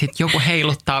sitten joku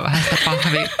heiluttaa vähän sitä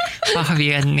pahvi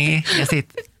Jenniä ja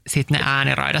sitten ne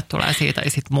ääniraidat tulee siitä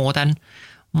ja sitten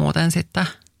muuten sitten.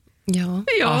 Joo.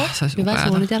 Hyvä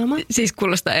suunnitelma. Siis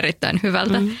kuulostaa erittäin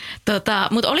hyvältä.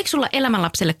 Mutta oliko sulla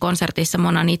Elämänlapselle konsertissa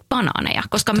Mona niitä banaaneja?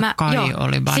 Koska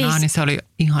oli banaani, siis, se oli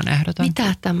ihan ehdoton.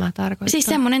 Mitä tämä tarkoittaa? Siis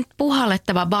semmoinen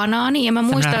puhallettava banaani ja mä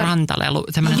muistan. Semmoinen rantalelu,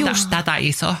 semmoinen tätä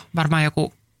iso, varmaan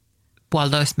joku 1,5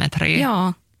 metriä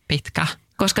pitkä.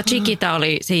 Koska Chiquita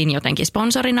oli siinä jotenkin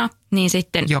sponsorina, niin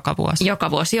sitten...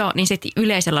 Joka vuosi, joo. Niin sitten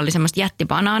yleisöllä oli semmoista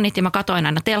jättibanaanit ja mä katsoin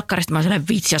aina telkkarista. Mä olin sellainen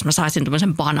vitsi, jos mä saisin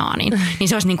tämmöisen banaanin. Niin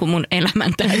se olisi niin kuin mun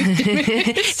elämän täyttymys.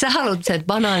 Sä haluat sen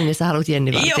banaanin ja sä haluat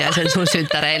Jenni Vartiaisen sun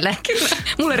synttäreille. Kyllä,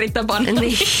 mulle riittää banaani.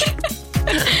 Niin.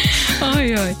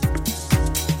 Oi.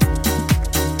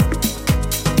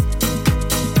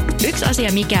 Yksi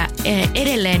asia, mikä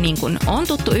edelleen niin kuin on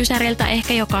tuttu Ysäriltä,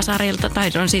 ehkä jo Kasarilta,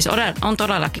 tai on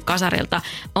todellakin Kasarilta,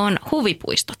 on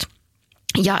huvipuistot.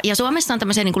 Ja Suomessa on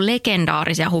tämmöisiä niin kuin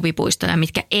legendaarisia huvipuistoja,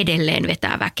 mitkä edelleen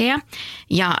vetää väkeä.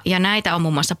 Ja näitä on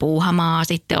muun muassa Puuhamaa,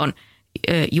 sitten on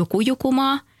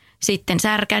Jukujukumaa, sitten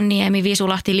Särkänniemi,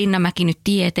 Visulahti, Linnanmäki nyt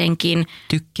tietenkin.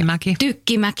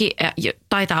 Tykkimäki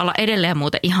taitaa olla edelleen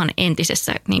muuten ihan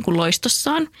entisessä niin kuin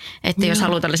loistossaan. Että jos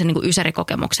haluaa tällaisen niin kuin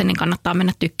ysärikokemuksen, niin kannattaa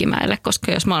mennä Tykkimäelle,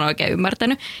 koska jos mä oon oikein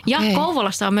ymmärtänyt. Ja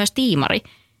Kouvolassa on myös Tiimari.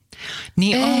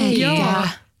 Niin onkin. Joo.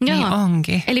 Niin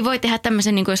onkin. Eli voi tehdä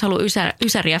tämmöisen, niin kuin jos haluaa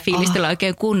ysäriä fiilistellä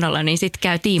oikein kunnolla, niin sitten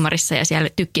käy Tiimarissa ja siellä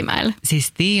Tykkimäellä.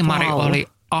 Siis Tiimari oli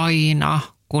aina,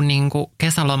 kun niinku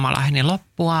kesäloma lähti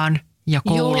loppuaan ja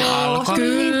koulu alkoi.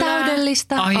 Niin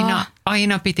täydellistä.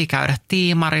 Aina piti käydä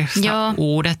Tiimarissa,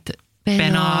 uudet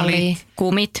penaalit,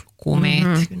 kumit,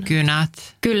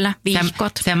 kynät. Kyllä,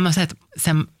 vihkot.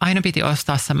 Aina piti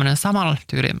ostaa semmoinen samalla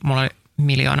tyyli, mulla oli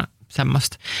 1,000,000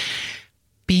 semmoista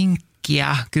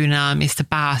pinkkiä kynää, missä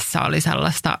päässä oli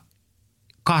sellaista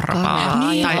karvaa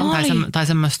tai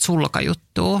semmoista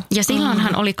sulkajuttua. Ja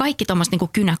silloinhan oli kaikki tuommoiset niinku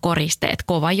kynäkoristeet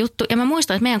kova juttu. Ja mä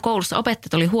muistan, että meidän koulussa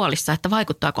opettajat oli huolissa, että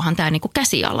vaikuttaakohan tämä niinku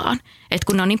käsialaan. Että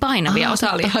kun ne on niin painavia,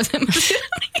 osa oli ihan semmoisia.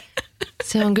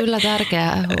 Se on kyllä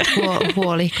tärkeä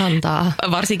huoli kantaa.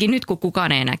 Varsinkin nyt, kun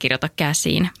kukaan ei enää kirjoita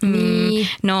käsiin. Niin.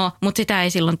 No, mutta sitä ei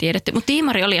silloin tiedetty. Mutta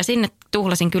Tiimari oli ja sinne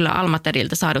tuhlasin kyllä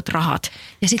Alma-tädiltä saadut rahat.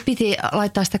 Ja sitten piti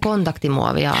laittaa sitä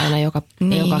kontaktimuovia aina joka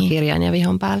kirjan ja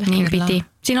vihon päälle. Niin piti.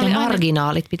 Siinä oli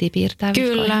marginaalit piti piirtää.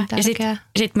 Kyllä. Ja sitten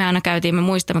me aina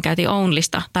käytiin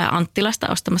Ounlista tai Anttilasta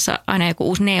ostamassa aina joku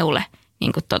uusi neule.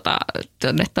 Niin kuin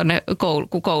tuonne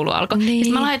kun koulu alkoi. Niin.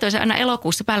 Sitten mä laitoin sen aina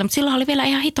elokuussa päälle, mutta silloin oli vielä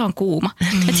ihan hiton kuuma.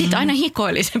 Että siitä aina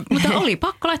hikoili se, mutta oli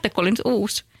pakko laittaa, kun oli nyt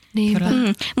uusi.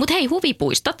 Mutta hei,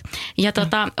 huvipuistot. Ja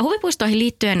huvipuistoihin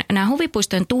liittyen nämä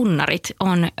huvipuistojen tunnarit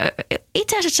on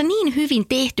itse asiassa niin hyvin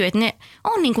tehty, että ne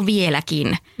on niin kuin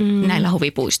vieläkin näillä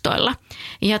huvipuistoilla.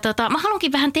 Ja mä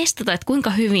haluankin vähän testata, että kuinka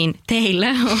hyvin teillä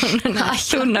on nämä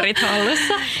tunnarit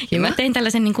hallussa. Ja mä tein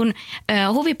tällaisen niin kuin,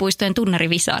 huvipuistojen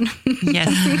tunnarivisan. Yes.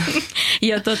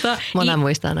 Ja Mona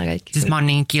muistaa aina kaikki. Siis mä oon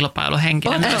niin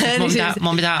kilpailuhenkinen.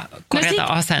 Mun pitää korjata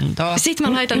asentoa. Sitten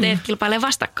mä laitan teidät kilpailemaan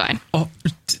vastakkain. Oh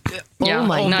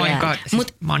my god. Siis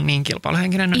mä oon niin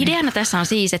kilpailuhenkinen. Ideana tässä on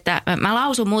siis, että mä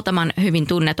lausun muutaman hyvin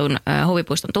tunnetun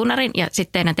huvipuiston tunnarin ja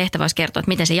sitten teidän tehtävä olisi kertoa, että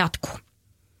miten se jatkuu.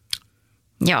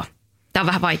 Joo, tää on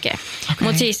vähän vaikea. Okay.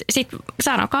 Mutta siis sit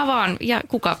sanokaa vaan ja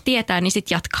kuka tietää, niin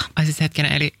sit jatkaa. Ai siis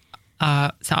hetkinen, eli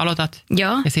sä aloitat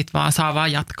ja sit vaan saa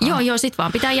vaan jatkaa. Joo, sit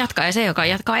vaan pitää jatkaa ja se, joka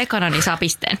jatkaa ekana, niin saa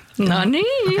pisteen. No niin.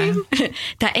 Okay.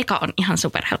 Tää eka on ihan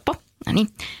superhelppo. No niin.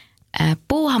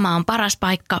 Puuhamaa on paras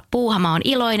paikka, Puuhamaa on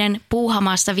iloinen,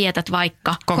 Puuhamaassa vietät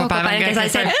vaikka koko päivän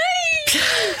kesäisen.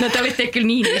 No te olitte kyllä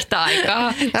niin yhtä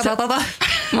aikaa.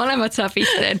 Molemmat saa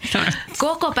pisteen.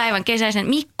 Koko päivän kesäisen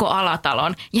Mikko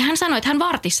Alatalon. Ja hän sanoi, että hän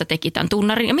Vartissa teki tämän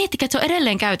tunnarin. Ja miettikää, että se on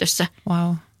edelleen käytössä.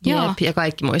 Wow. Joo. Ja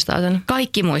kaikki muistaa sen.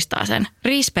 Kaikki muistaa sen.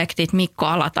 Respektit Mikko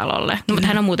Alatalolle. No, mutta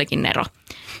hän on muutenkin nero.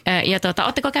 Ja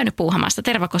ootteko käynyt Puuhamaassa?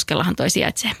 Tervakoskellahan toi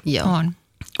sijaitsee. Joo. On.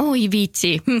 Oi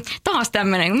vitsi, taas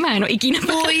tämmöinen, mä en ole ikinä.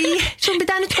 Oi, sun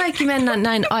pitää nyt kaikki mennä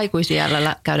näin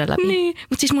aikuisiällä käydä läpi. Niin,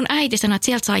 mutta siis mun äiti sanoi, että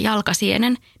sieltä saa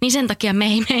jalkasienen, niin sen takia me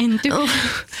ei menty.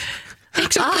 Eikö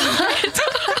se ole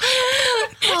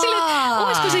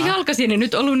olisiko se jalkasieni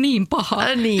nyt ollut niin paha?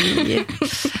 Niin.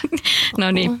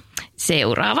 No niin,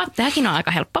 seuraava. Tämäkin on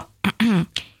aika helppo.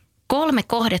 3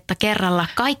 kohdetta kerralla,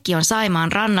 kaikki on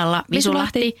Saimaan rannalla.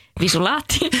 Visulahti,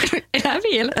 elää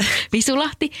vielä.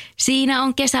 Visulahti, siinä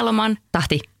on kesäloman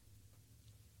tahti.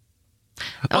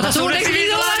 Ota suureksi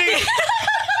Visulahti!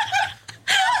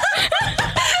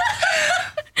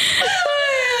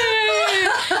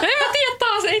 En mä tiedä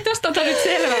taas, ei tosta ota nyt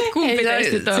selvää, että kumpi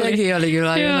tästä oli. Sekin oli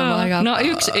kyllä aika. No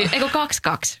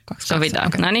 2-2 sovitaan.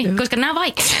 Okay. No niin, koska nämä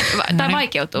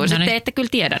vaikeutuu, sitten te ette kyllä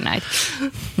tiedä näitä.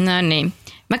 No niin.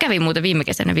 Mä kävin muuten viime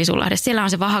kesänä Visulahdessa. Siellä on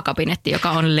se vahakabinetti,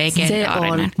 joka on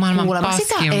legendaarinen. Se on maailman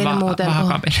paskin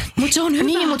vahakabinetti. Mutta se on hyvä.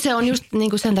 Niin, mutta se on just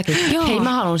niinku sen takia. Joo. Hei,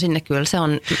 mä haluan sinne kyllä. Se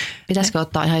on, pitäisikö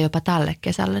ottaa ihan jopa tälle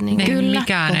kesälle? Niin kyllä.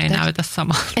 Mikään ei näytä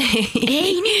samalta.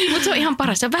 Ei niin, mutta se on ihan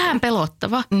paras. Se on vähän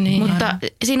pelottava, mutta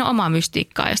siinä on omaa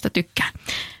mystiikkaa, josta tykkään.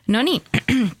 No niin.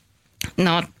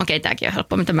 No okei, tämäkin on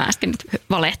helppo, mitä mä äsken nyt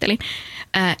valehtelin.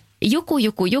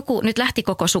 Juku. Nyt lähti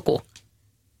koko suku.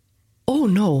 Oh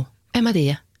no. En mä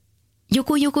tiedä.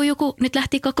 Juku, nyt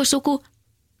lähti koko suku.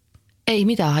 Ei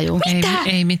mitään hajua. Mitä?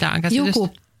 Ei mitään käsitystä.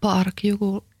 Juku Park.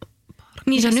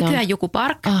 Niin se on nykyään Juku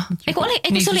Park. Eikö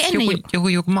niin, se oli ennen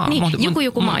Juku Maa. Niin,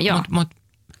 Juku Maa, joo.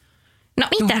 No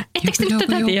mitä? Ettekö te nyt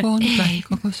tätä tiedä? Nyt lähti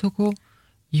koko suku.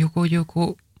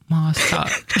 Juku Maassa.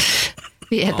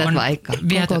 Vietät vaikka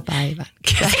koko päivän.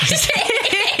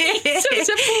 Se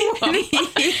se puhua?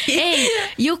 Ei,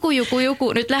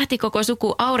 juku. Nyt lähti koko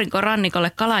suku aurinkorannikolle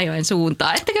Kalajoen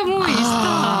suuntaan. Ettekä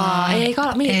muista?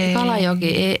 Ei,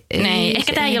 Kalajoki. Ei,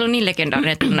 ehkä tämä ei ollut niin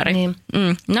legendaarinen tunnari. Niin.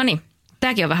 No niin,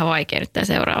 tämäkin on vähän vaikea nyt tämä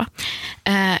seuraava.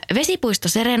 Vesipuisto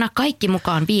Serena kaikki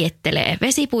mukaan viettelee.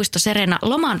 Vesipuisto Serena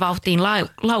loman vauhtiin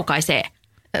laukaisee.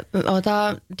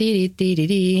 Ota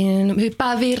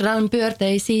hyppää virran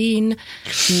pyörteisiin.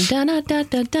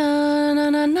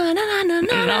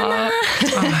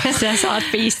 Sä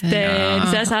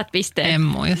saat pisteen. En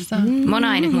muista.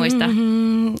 Mona ei nyt muista.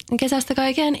 Kesästä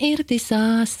kaiken irti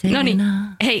saa Serena. No niin,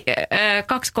 hei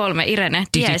 2-3 Irene,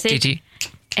 tiesit.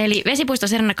 Eli Vesipuisto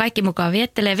Serena kaikki mukaan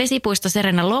viettelee. Vesipuisto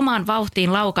Serena loman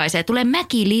vauhtiin laukaisee. Tulee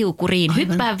mäkiliukuriin,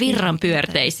 hyppää virran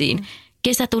pyörteisiin.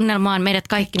 Kesätunnelmaan meidät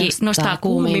kaikki nostaa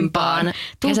kuumimpaan.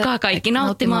 Tulkaa kaikki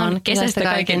nauttimaan. Kesästä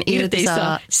kaiken irti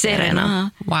saa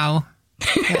Serena. Wow.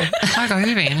 Aika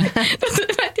hyvin. Mä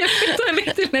en tiedä, toi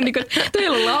liittyy niin kuin, toi ei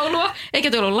ollut laulua,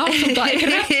 eikä toi ollut lausuntoa, eikä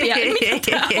räppiä.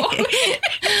 Mitä tää oli?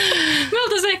 Me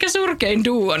oltaisiin ehkä surkein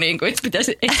duo, niin kuin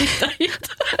pitäisi esittää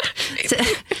jotain.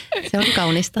 Se on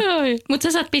kaunista. Mutta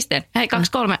sä saat pisteen. Hei,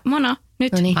 2-3. Mona,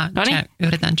 nyt. Noniin.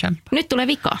 Yritän tsemppaa. Nyt tulee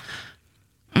vikaa.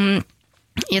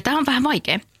 Ja tää on vähän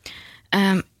vaikea.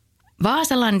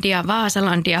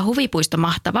 Vaasalandia, huvipuisto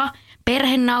mahtava.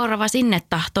 Perhe naurava sinne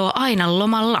tahtoo aina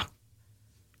lomalla.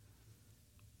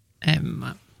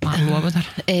 Mä luovutan.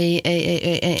 Ei.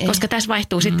 Koska tässä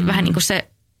vaihtuu sitten vähän niin kuin se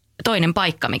toinen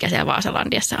paikka, mikä siellä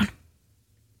Vaasalandiassa on.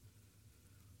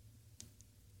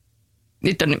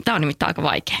 Tämä on nimittäin aika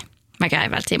vaikea. Mäkään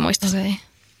en välttämättä muista. Okei.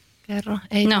 Kerro.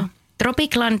 Ei. No.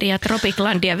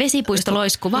 Tropiklandia, vesipuisto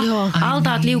loiskuva,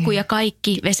 altaat, liukuja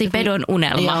kaikki, vesipedon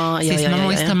unelma. Siis mä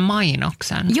muistan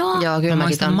mainoksen. Joo, kyllä mä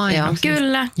muistan mainoksen.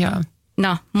 Kyllä. Joo.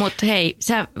 No, mutta hei,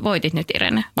 sä voitit nyt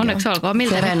Irene. Onneksi olkoon.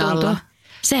 Miltä Serenalla.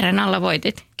 Serenalla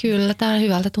voitit. Kyllä, tää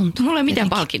hyvältä tuntuu. Mulla ei mitään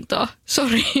palkintoa.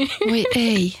 Sori. Voi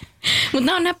ei. Mutta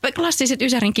nämä on nämä klassiset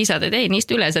Ysärin kisat, että ei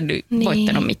niistä yleensä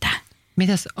voittanut mitään.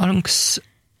 Mitäs, onks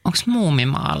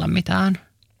Muumimaalla mitään?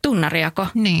 Tunnariako?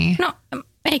 Niin. No,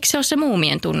 eikö se ole se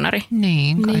Muumien tunnari?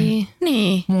 Niin kai.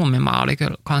 Niin. Muumimaa oli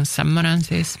kyllä kans semmoinen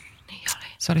siis. Niin oli.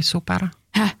 Se oli super.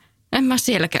 Häh? En mä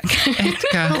sielläkään.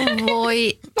 Etkö?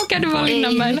 Voi. Mä käynyt vaan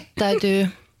Linnanmäelle. Täytyy.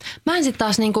 Mä en sit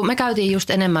taas niinku, me käytiin just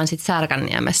enemmän sit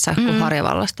Särkänniemessä kuin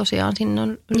Harjavallassa tosiaan. Sinne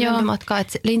on lyhyempi matka.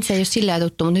 Et Lintsi ei ole silleen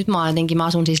tuttu, mutta nyt mä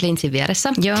asun siis Lintsin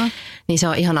vieressä. Joo. Niin se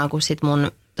on ihanaa, kun sit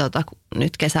mun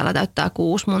nyt kesällä täyttää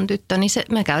 6 mun tyttö. Niin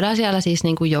me käydään siellä siis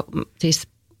niinku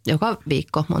joka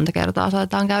viikko monta kertaa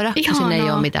saatetaan käydä. Sinne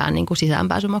ei ole mitään niin kuin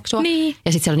sisäänpääsymaksua. Niin.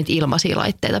 Ja sitten siellä on niitä ilmaisia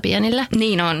laitteita pienille.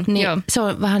 Niin on, joo. Se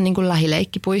on vähän niin kuin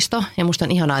lähileikkipuisto. Ja musta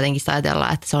on ihanaa jotenkin ajatella,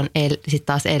 että se on sitten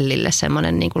taas Ellille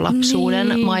semmoinen niin kuin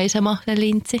lapsuuden maisema, se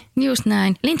Lintsi. Just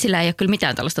näin. Lintsillä ei ole kyllä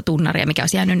mitään tällaista tunnaria, mikä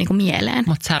olisi jäänyt niin kuin mieleen.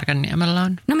 Mutta Särkänniemellä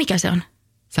on. No mikä se on?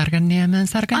 Särkänniemen.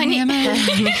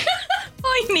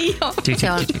 Ai niin joo.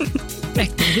 Se on.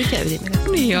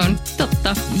 Niin on,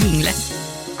 totta. Jingle.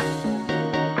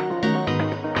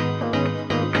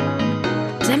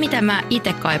 Se, mitä mä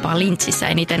itse kaipaan Lintsissä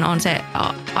eniten, on se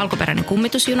alkuperäinen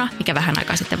kummitusjuna, mikä vähän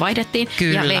aikaa sitten vaihdettiin.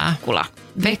 Kyllä. Ja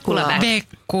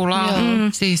Vekkula.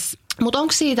 Siis. Mutta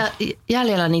onko siitä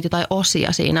jäljellä niitä jotain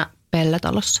osia siinä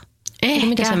Pelletalossa? Ehkä.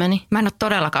 Miten se meni? Mä en ole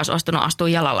todellakaan suostunut astua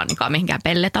jalallanikaan mihinkään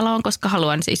Pelletaloon, koska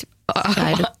haluan siis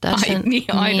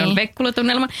aidon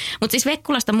Vekkula-tunnelman. Mutta siis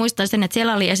Vekkulasta muistan sen, että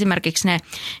siellä oli esimerkiksi ne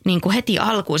niin kuin heti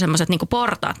alkuun semmoiset niin kuin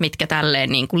portaat, mitkä tälleen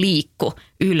niin kuin liikku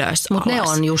ylös Mutta ne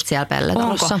on just siellä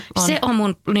Pelletalossa. On. Se on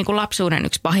mun niin kuin lapsuuden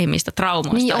yksi pahimmista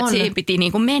traumoista. Niin että siihen piti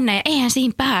niin kuin mennä ja eihän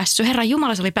siinä päässyt. Herran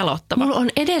Jumala, se oli pelottava. Mulla on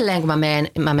edelleen, kun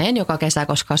mä menen joka kesä,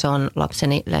 koska se on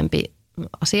lapseni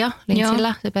lempiasia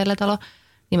Lintsillä, se Pelletalo.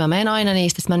 Niin mä menen aina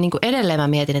niistä. Sitten edelleen mä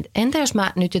mietin, että entä jos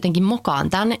mä nyt jotenkin mokaan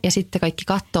tän ja sitten kaikki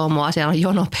katsoo mua, siellä on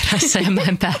jono perässä ja mä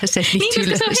en pääse niitä ylös. Niin,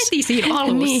 koska se on heti siinä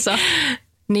alussa.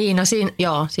 Niin, no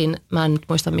siinä, mä en nyt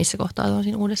muista missä kohtaa se on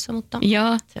siinä uudessa, mutta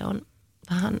se on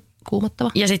vähän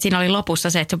kuumottava. Ja sitten siinä oli lopussa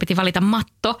se, että sun piti valita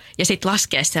matto ja sitten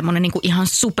laskea semmoinen niin kuin ihan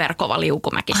superkova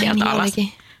liukumäki sieltä alas.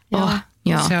 Olikin.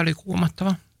 Joo. Se oli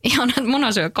kuumottava. Ihan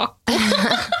Mona syö kakku.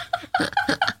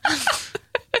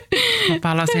 Mä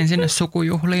palasin sinne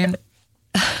sukujuhliin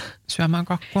syömään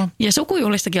kakkua. Ja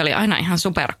sukujuhlistakin oli aina ihan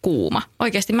superkuuma.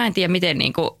 Oikeasti mä en tiedä miten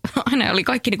aina oli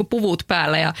kaikki puvut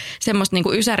päällä ja semmoista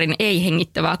Ysärin ei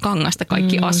hengittävää kangasta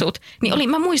kaikki asut. Niin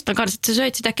mä muistan kanssa, että sä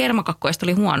söit sitä kermakakkua ja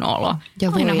oli huono olo.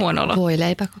 Ja aina huono olo.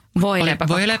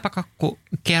 Voileipäkakku,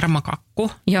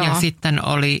 kermakakku ja sitten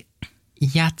oli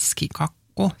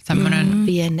jätskikakku. Semmoinen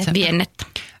viennettä.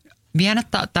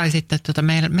 Viennettä tai sitten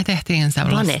me tehtiin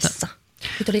sellaista. Vanessa.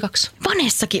 Nyt oli 2.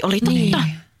 Vanessakin oli totta.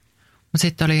 Niin. Mutta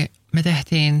sitten me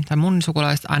tehtiin, tai mun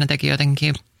sukulaiset aina teki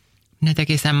jotenkin, ne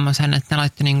teki semmoisen, että ne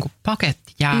laittoi niinku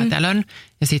pakettijäätelön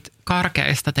ja sitten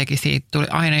karkeista tuli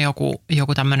aina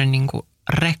joku tämmöinen niinku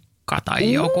rekka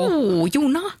tai joku.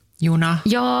 Juna.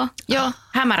 Joo.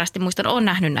 Hämärästi muistan, olen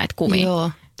nähnyt näitä kuvia.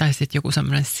 Joo. Tai sitten joku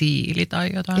semmoinen siili tai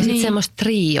jotain. Ja sitten semmoista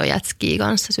triojätskiä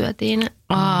kanssa syötiin.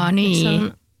 Niin. Se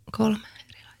on 3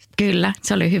 erilaista. Kyllä,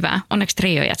 se oli hyvä. Onneksi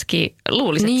triojätski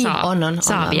luulisin, että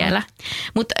saa vielä.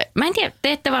 Mutta mä en tiedä,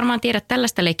 te ette varmaan tiedä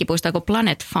tällaista leikkipuistoa kuin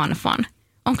Planet Fun.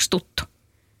 Onko tuttu?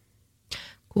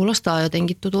 Kuulostaa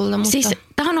jotenkin tutulta, mutta... Siis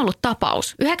tämä on ollut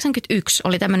tapaus. 91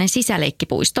 oli tämmöinen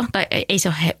sisäleikkipuisto, tai ei se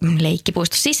ole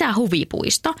leikkipuisto,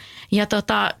 sisähuvipuisto. Ja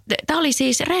tämä oli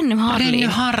siis Renny Harlin. Renny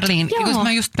Harlin. Koska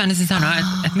mä just menisin sanoa,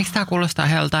 että miksi tämä kuulostaa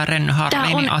joltain Renny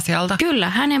Harlinin asialta. Kyllä,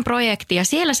 hänen projekti. Ja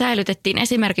siellä säilytettiin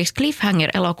esimerkiksi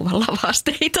Cliffhanger-elokuvan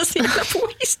lavasteita siellä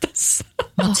puistossa.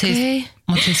 Mutta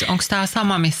siis onko tämä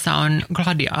sama, missä on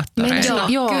gladiaattoreita?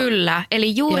 Joo, kyllä.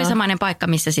 Eli juuri samainen paikka,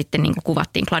 missä sitten niinku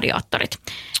kuvattiin gladiaattorit.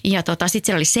 Ja sitten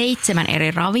siellä oli 7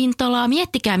 eri ravintolaa.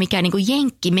 Miettikää, mikä niinku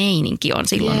jenkkimeininki on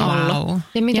silloin ollut.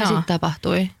 Ja mitä sitten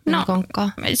tapahtui?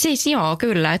 Siis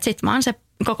kyllä. Sitten vaan se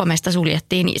koko mesta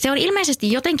suljettiin. Se on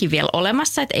ilmeisesti jotenkin vielä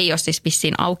olemassa, että ei ole siis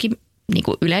vissiin auki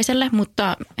niinku yleisölle,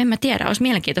 mutta en mä tiedä. Olisi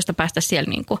mielenkiintoista päästä siellä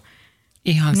niinku...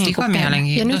 Ihan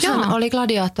sikamielenkiintoista. Ja nyt oli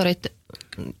gladiaattorit,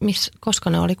 koska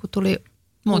ne oli, kun tuli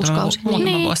muutama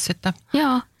vuosi sitten.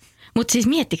 Joo, mutta siis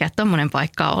miettikää, että tommoinen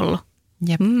paikka on ollut.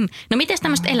 Jep. No miten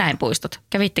tämmöiset eläinpuistot?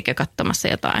 Kävittekö katsomassa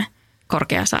jotain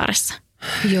Korkeasaaressa?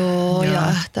 Joo, ja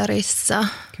Ähtärissä.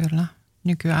 Kyllä,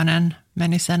 nykyään en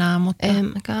menisi enää, mutta...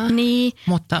 Emmekä. Niin.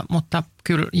 Mutta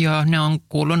kyllä joo, ne on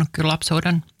kuulunut kyllä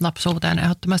lapsuuteen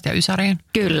ehdottomasti ja Ysäriin.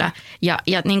 Kyllä. Ja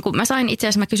niin kuin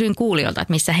mä kysyin kuulijoilta,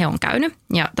 että missä he on käynyt.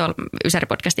 Ja tuolla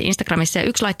Ysäri-podcastin Instagramissa ja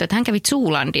yksi laittoi, että hän kävi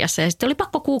Zoolandiassa. Ja sitten oli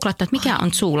pakko googlattaa, että mikä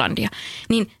on Zoolandia.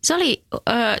 Niin se oli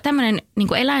tämmöinen niin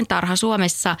kuin eläintarha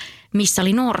Suomessa, missä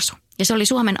oli norsu. Ja se oli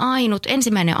Suomen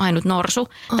ensimmäinen ainut norsu,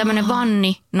 tämmöinen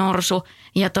vanni-norsu.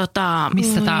 Ja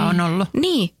missä tämä on ollut?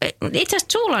 Niin, itse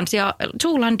asiassa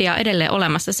Zoolandia edelleen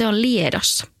olemassa, se on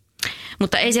Liedossa.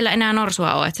 Mutta ei siellä enää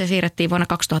norsua ole, että se siirrettiin vuonna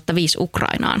 2005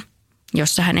 Ukrainaan,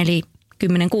 jossa hän eli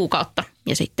 10 kuukautta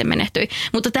ja sitten menehtyi.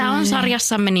 Mutta tämä on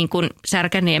sarjassamme niin kuin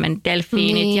Särkänniemen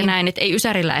delfiinit ja näin, että ei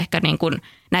Ysärillä ehkä niin kuin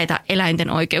näitä eläinten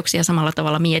oikeuksia samalla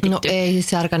tavalla mietitty. No ei,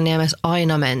 Särkänniemessä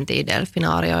aina mentiin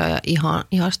delfinaarioon ja ihan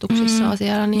ihastuksissa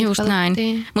siellä. Niin just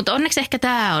näin. Mutta onneksi ehkä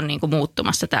tämä on niin kuin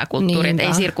muuttumassa tämä kulttuuri, että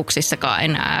ei sirkuksissakaan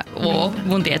enää ole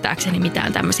mun tietääkseni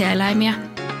mitään tämmöisiä eläimiä.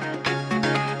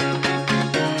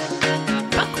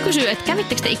 Pakko kysyä, että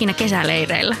kävittekö te ikinä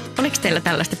kesäleireillä? Oliko teillä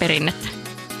tällaista perinnettä?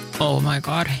 Oh my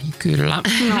god, kyllä.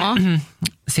 No.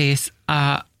 Siis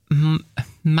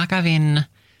mä kävin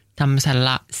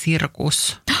tämmöisellä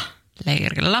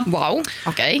sirkusleirillä. Wow,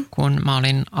 okei. Okay. Kun mä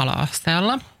olin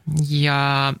ala-asteella.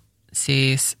 Ja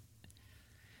siis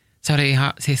se oli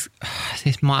ihan, siis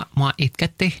mua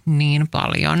itketti niin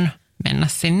paljon mennä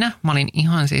sinne. Mä olin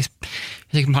ihan siis,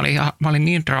 mä olin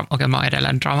niin, mä oon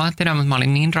edelleen dramaattinen, mutta mä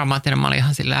olin niin dramaattinen, mä olin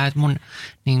ihan sillä, että mä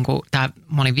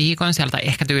olin viikon sieltä, tai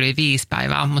ehkä tyyli 5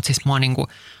 päivää, mutta siis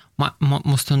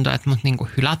musta tuntuu, että mut niinku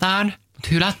hylätään.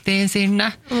 Mut hylättiin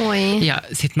sinne. Moi. Ja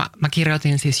sit mä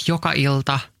kirjoitin siis joka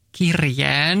ilta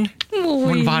kirjeen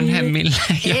mun vanhemmille.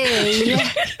 Ei. Ja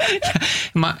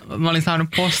mä olin saanut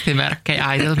postimerkkejä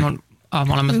äitiltä, mun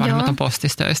molemmat vanhemmat on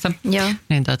postistöistä. Niin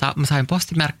mä sain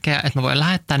postimerkkejä, että mä voin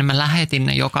lähettää, niin mä lähetin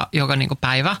ne joka niinku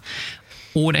päivä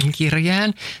uuden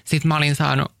kirjeen. Sitten mä olin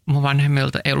saanut mun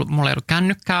vanhemmilta, mulla ei ollut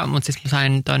kännykkää, mutta siis mä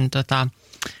sain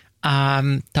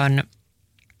ton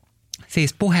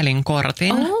siis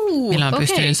puhelinkortin, millä mä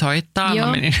pystyin soittamaan.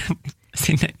 Mä menin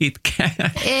sinne itkeä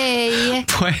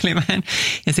puhelimeen.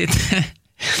 Ja sitten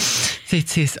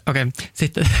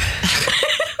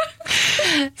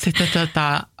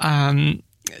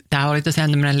tämä oli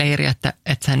tosiaan tämmöinen leiri, että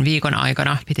sen viikon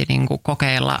aikana piti niinku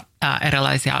kokeilla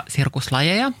erilaisia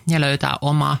sirkuslajeja ja löytää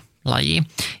oma laji.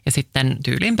 Ja sitten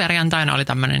tyyliin perjantaina oli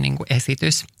tämmöinen niinku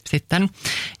esitys sitten.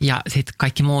 Ja sitten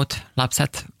kaikki muut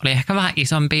lapset oli ehkä vähän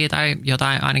isompia tai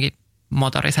jotain ainakin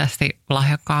motorisesti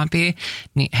lahjakkaampia,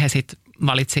 niin he sitten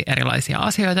valitsi erilaisia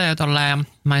asioita ja tolleen.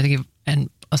 Mä jotenkin en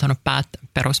osannut päättää,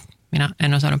 minä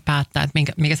en osannut päättää, että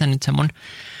mikä se nyt se mun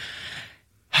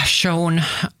shown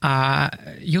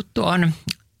juttu on.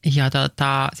 Ja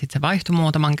sitten se vaihtui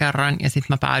muutaman kerran ja sitten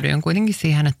mä päädyin kuitenkin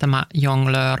siihen, että mä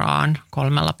jonglööraan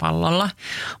 3 pallolla.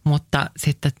 Mutta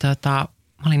sitten mä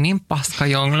olin niin paska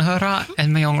jonglööraa, että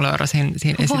mä jonglöörasin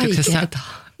siinä esityksessä.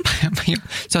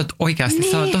 Se on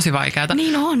oikeasti, se on tosi vaikeaa.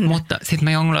 Niin on. Mutta sitten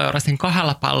mä jonglöörasin 2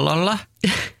 pallolla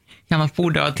ja mä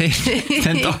pudotin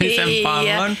sen toisen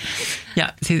pallon.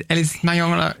 Ja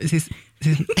siis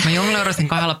mä jongleurasin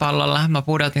 2 pallolla, mä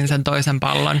pudotin sen toisen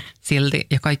pallon silti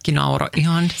ja kaikki nauroi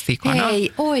ihan sikana.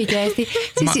 Ei, oikeesti.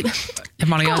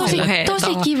 Mä olin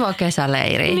tosi kiva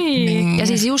kesäleiri. Niin. Ja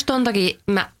siis just ton takia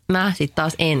mä sit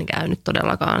taas en käynyt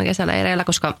todellakaan kesäleireillä,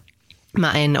 koska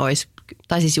mä en ois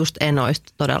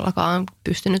todellakaan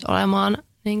pystynyt olemaan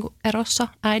niin kuin erossa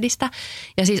äidistä.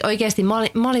 Ja siis oikeasti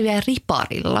mä olin vielä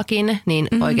riparillakin, niin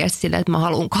oikeasti silleen, että mä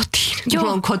haluan kotiin.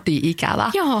 Mulla on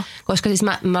koti-ikävä. Joo. Koska siis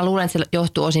mä luulen, että se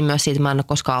johtuu osin myös siitä, että mä en ole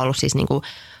koskaan ollut siis niin kuin,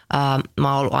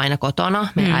 mä oon ollut aina kotona.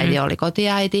 Meidän äiti oli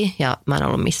kotiäiti ja mä en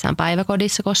ollut missään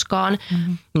päiväkodissa koskaan.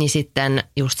 Niin sitten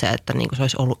just se, että niin kuin se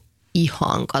olisi ollut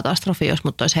ihan katastrofi, jos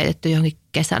mut olisi heitetty johonkin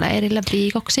kesäleirille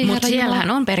viikoksi. Mutta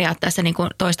siellähän on periaatteessa niin kuin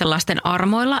toisten lasten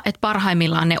armoilla, että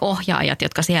parhaimmillaan ne ohjaajat,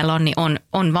 jotka siellä on, niin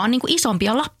on vaan niin kuin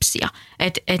isompia lapsia.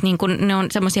 Että niin kuin ne on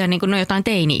semmoisia, niin kuin ne on jotain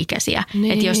teini-ikäisiä.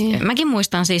 Niin. Että jos, mäkin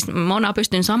muistan siis, Mona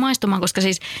pystyn samaistumaan, koska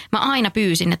siis mä aina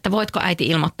pyysin, että voitko äiti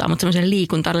ilmoittaa mut semmoiselle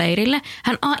liikuntaleirille.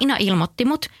 Hän aina ilmoitti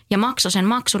mut ja maksoi sen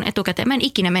maksun etukäteen. Mä en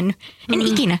ikinä mennyt.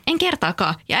 En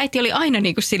kertaakaan. Ja äiti oli aina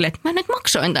niin kuin silleen, että mä nyt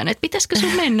maksoin tänne, että pitäisikö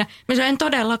sun mennä. Mä en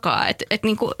todellakaan. Että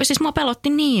niin kuin, siis mua pelotti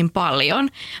niin paljon.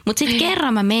 Mutta sitten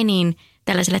kerran mä menin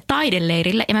tällaiselle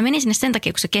taideleirille ja mä menin sinne sen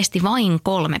takia, kun se kesti vain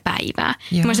 3 päivää.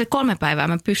 Mä olisin, että 3 päivää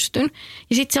mä pystyn.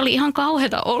 Ja sitten se oli ihan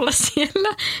kauheata olla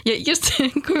siellä. Ja just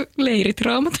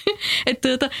leiritraumat. Että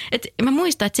mä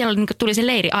muistan, että siellä tuli se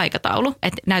leiriaikataulu,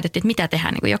 että näytettiin, että mitä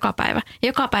tehdään niin joka päivä. Ja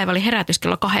joka päivä oli herätys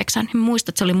kello 8. Ja mä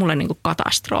muistan, että se oli mulle niin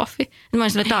katastrofi. Ja mä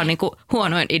olisin, että tämä on niin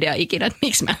huonoin idea ikinä, että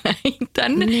miksi mä lähdin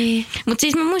tänne. Niin. Mutta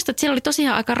siis mä muistan, että siellä oli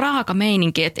tosiaan aika raaka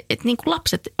meininki, että niin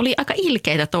lapset oli aika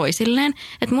ilkeitä toisilleen.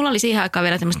 Että mulla oli siihen aikaan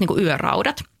vielä tämmöiset niin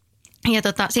yöraudat. Ja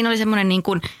siinä oli semmoinen niin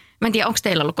kuin, mä en tiedä, onko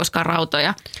teillä ollut koskaan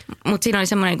rautoja, mutta siinä oli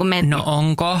semmoinen niin kuin No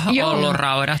onko ollut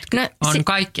raudat? No, on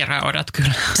kaikki raudat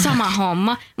kyllä. Sama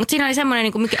homma. Mutta siinä oli semmoinen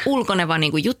niin kuin mikä ulkoneva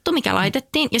niin kuin juttu, mikä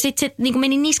laitettiin. Ja sitten se niin kuin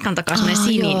meni niskan takaa semmoinen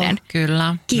sininen.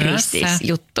 Kyllä.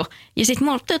 Kiristisjuttu. Ja sitten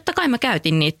totta kai mä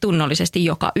käytin niitä tunnollisesti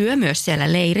joka yö myös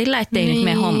siellä leirillä, ettei nyt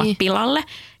mene hommat pilalle.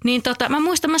 Niin mä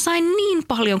muistan, mä sain niin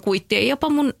paljon kuittia. Jopa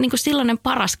mun niin kuin silloinen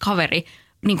paras kaveri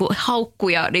niinku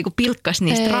haukkuja niinku pilkkas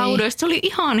niistä raudoista. Se oli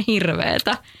ihan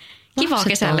hirveetä. Kiva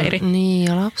kesäleiri. Niin,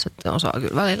 ja lapset osaa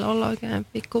kyllä välillä olla oikein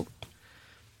pikku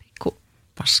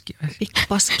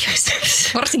paskioissa.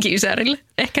 Varsinkin Ysärille.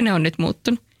 Ehkä ne on nyt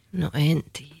muuttunut. No en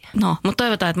tiedä. No, mutta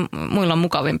toivotaan, että muilla on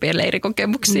mukavimpia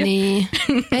leirikokemuksia. Niin.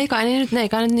 Ei kai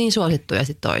nyt niin suosittuja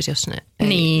sitten olisi, jos ne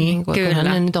niin kyllä.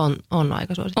 Ne nyt on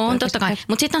aika suosittuja. On totta kai.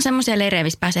 Mutta sitten on semmoisia leirejä,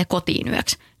 missä pääsee kotiin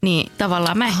yöksi. Niin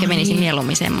tavallaan mä ehkä menisin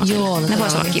mieluummin semmoiselle. Joo, ne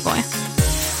voisi olla kivoja.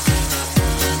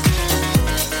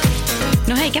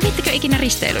 No hei, kävittekö ikinä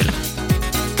risteilyllä?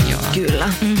 Joo.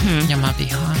 Kyllä. Mm-hmm. Ja mä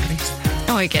vihaan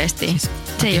risteilyä. Oikeesti? Siis,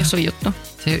 se ei ole sun juttu.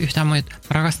 Se ei ole yhtään mun juttu. Mä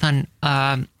rakastan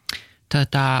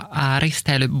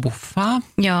risteilybuffaa.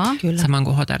 Joo, kyllä. Saman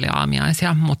kuin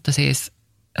hotelliaamiaisia, mutta siis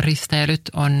risteilyt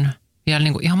on vielä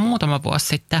niin kuin ihan muutama vuosi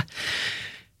sitten.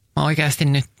 Mä oikeasti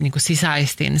nyt niin kuin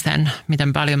sisäistin sen,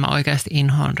 miten paljon mä oikeasti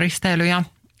inhoan risteilyjä,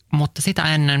 mutta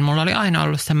sitä ennen mulla oli aina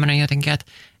ollut semmoinen jotenkin, että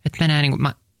menee niin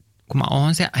kuin kun mä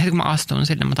oon siellä, heti kun mä astun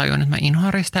sinne, mä tajun, että mä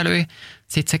inhoan risteilyjä.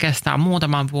 Sitten se kestää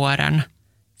muutaman vuoden.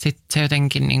 Sitten se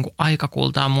jotenkin niin kuin aika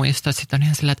kultaa muistaa. Sitten on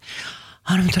ihan silleen, että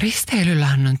no, mutta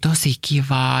risteilyllähän on tosi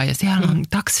kivaa ja siellä on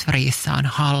tax-freeissä on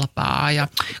halpaa ja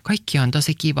kaikki on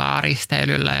tosi kivaa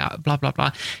risteilyllä ja bla bla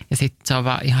bla. Ja sitten se on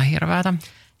vaan ihan hirveätä.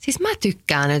 Siis mä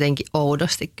tykkään jotenkin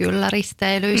oudosti kyllä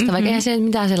risteilyistä, vaikka eihän se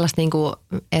mitään sellaista niinku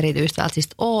erityistä siis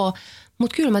ole,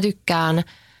 mutta kyllä mä tykkään.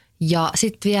 Ja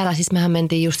sitten vielä, siis mehän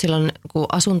mentiin just silloin, kun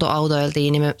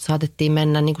asuntoautoiltiin, niin me saatettiin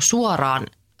mennä niinku suoraan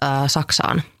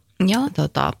Saksaan. Joo.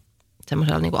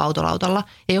 Semmoisella niinku autolautalla.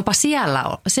 Ja jopa siellä,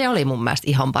 se oli mun mielestä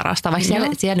ihan parasta, vaikka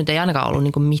siellä nyt ei ainakaan ollut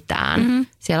niinku mitään. Mm-hmm.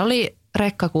 Siellä oli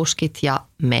rekkakuskit ja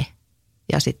me.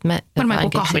 Ja sitten me joku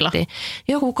kahvila.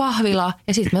 Joku kahvila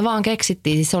ja sitten me vaan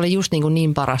keksittiin, siis se oli just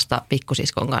niin parasta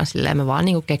pikkusiskon kanssa. Silleen me vaan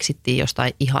niin keksittiin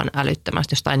jostain ihan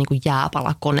älyttömästi, jostain niin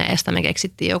jääpalakoneesta me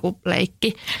keksittiin joku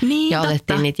leikki. Niin, ja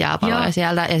otettiin niitä jääpaloja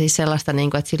sieltä ja siis sellaista, niin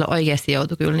kuin, että silloin oikeasti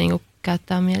joutui kyllä niin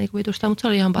käyttää mielikuvitusta, mutta se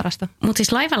oli ihan parasta. Mutta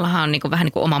siis laivallahan on vähän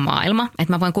niin kuin oma maailma.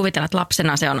 Että mä voin kuvitella, että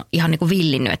lapsena se on ihan niin kuin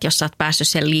villinnyt, että jos sä oot päässyt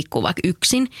siellä liikkuu vaikka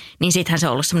yksin, niin sittenhän se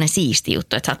on ollut semmoinen siisti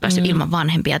juttu, että sä oot päässyt ilman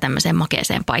vanhempia tämmöiseen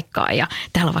makeeseen paikkaan ja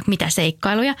täällä on vaikka mitä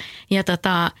seikkailuja.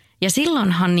 Ja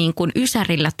silloinhan niin kuin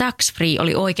Ysärillä tax-free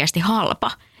oli oikeasti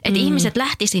halpa. Että ihmiset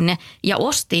lähti sinne ja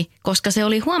osti, koska se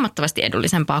oli huomattavasti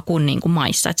edullisempaa kuin niinku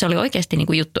maissa. Että se oli oikeasti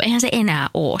niinku juttu. Eihän se enää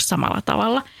ole samalla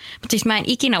tavalla. Mutta siis mä en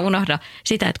ikinä unohda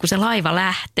sitä, että kun se laiva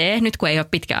lähtee, nyt kun ei ole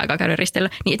pitkään aikaa käynyt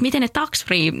risteilyllä, niin että miten ne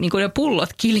tax-free, niinku ne pullot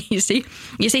kilisi.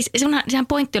 Ja siis sehän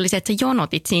pointti oli se, että sä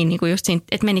jonotit siinä, niinku just siinä,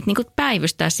 että menit niinku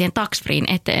päivystää siihen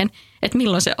tax-freen eteen, että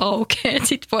milloin se aukeaa. Että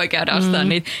sit voi käydä ostamaan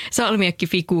niitä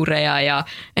salmiakkifiguureja ja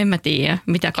en mä tiedä,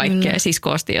 mitä kaikkea. Siis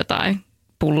koosti jotain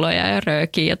pulloja ja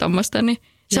röökiä ja tommoista, niin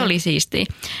se oli siistiä.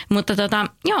 Mutta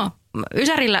joo,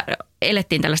 Ysärillä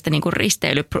elettiin tällaista niinku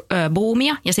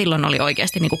risteilybuumia ja silloin oli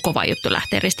oikeasti niinku kova juttu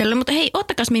lähteä risteilylle. Mutta hei,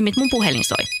 ottakas mimmit, mun puhelin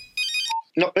soi.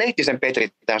 No Lehtisen Petri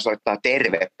tää soittaa.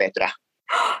 Terve, Petra.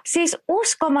 Siis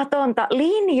uskomatonta.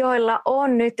 Linjoilla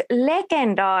on nyt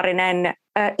legendaarinen,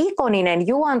 ikoninen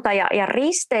juontaja ja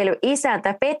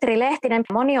risteilyisäntä Petri Lehtinen.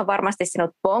 Moni on varmasti sinut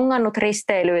bongannut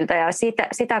risteilyiltä ja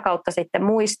sitä kautta sitten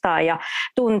muistaa ja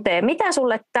tuntee. Mitä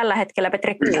sulle tällä hetkellä,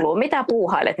 Petri, kuuluu? Mitä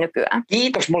puuhailet nykyään?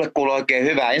 Kiitos, mulle kuuluu oikein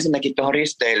hyvää. Ensinnäkin tuohon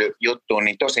risteilyjuttuun,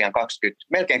 niin tosiaan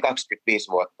melkein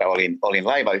 25 vuotta olin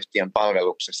laivayhtiön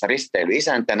palveluksessa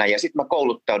risteilyisäntänä ja sitten mä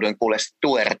kouluttauduin kuule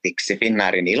Stuartiksi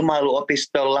Finnairin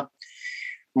ilmailuopistolla.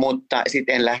 Mutta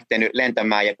sitten en lähtenyt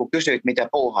lentämään ja kun kysyit mitä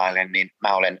puuhailen, niin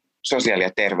mä olen sosiaali-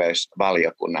 ja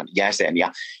terveysvaliokunnan jäsen.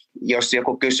 Ja jos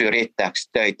joku kysyy riittääkö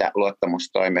töitä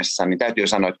luottamustoimessa, niin täytyy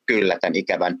sanoa, että kyllä tämän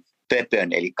ikävän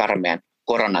pöpön eli karmean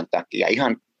koronan takia.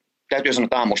 Ihan täytyy sanoa,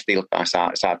 että aamusta iltaan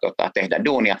saa tehdä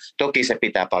duunia. Toki se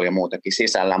pitää paljon muutakin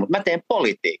sisällä, mutta mä teen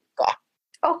politiikkaa.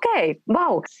 Okei,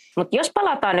 vau. Mutta jos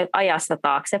palataan nyt ajassa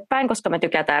taaksepäin, koska me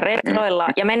tykätään retroilla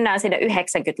ja mennään sinne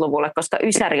 90-luvulle, koska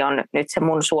Ysäri on nyt se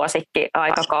mun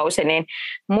suosikki-aikakausi, niin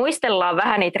muistellaan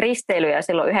vähän niitä risteilyjä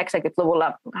silloin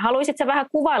 90-luvulla. Haluaisitko vähän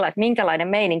kuvailla, että minkälainen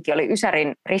meininki oli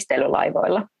Ysärin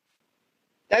risteilylaivoilla?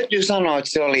 Täytyy sanoa,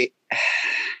 että se oli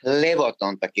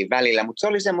levotontakin välillä, mutta se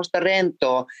oli semmoista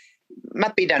rentoa. Mä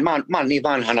oon niin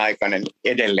vanhanaikainen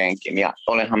edelleenkin ja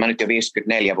olenhan mä nyt jo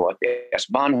 54-vuotias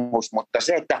vanhus, mutta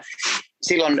se, että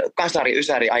silloin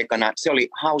kasari-ysäri aikana se oli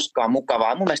hauskaa,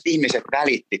 mukavaa. Mun mielestä ihmiset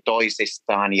välitti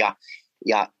toisistaan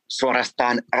ja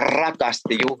suorastaan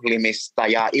rakasti juhlimista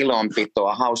ja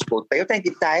ilonpitoa, hauskuutta.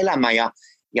 Jotenkin tämä elämä ja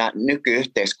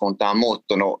nykyyhteiskunta on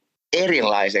muuttunut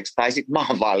erilaiseksi, tai sitten mä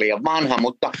oon vaan liian vanha,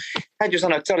 mutta täytyy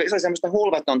sanoa, että se oli semmoista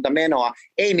hulvatonta menoa,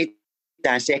 ei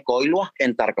mitään sekoilua,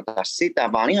 en tarkoita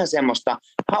sitä, vaan ihan semmoista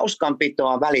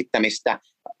hauskanpitoa, välittämistä,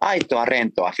 aitoa,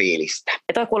 rentoa fiilistä.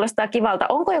 Ja toi kuulostaa kivalta.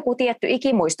 Onko joku tietty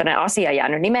ikimuistoinen asia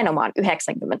jäänyt nimenomaan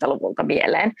 90-luvulta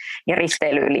mieleen ja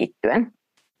risteilyyn liittyen?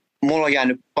 Mulla on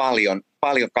jäänyt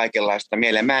paljon kaikenlaista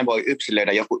mieleen. Mä en voi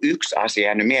yksilöidä joku yksi asia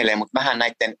jäänyt mieleen, mutta mähän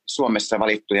näiden Suomessa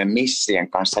valittujen missien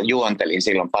kanssa juontelin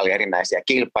silloin paljon erinäisiä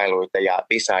kilpailuita ja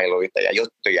visailuita ja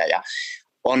juttuja. Ja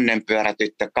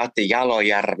onnenpyörätyttö Kati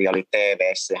Jalojärvi oli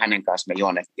TV:ssä ja hänen kanssa me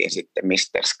juonettiin sitten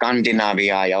Mr.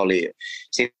 Skandinaviaa ja oli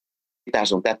sitä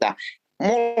sun tätä.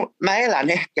 Mä elän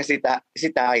ehkä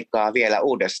sitä aikaa vielä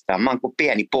uudestaan. Mä oon kuin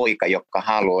pieni poika, joka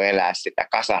haluaa elää sitä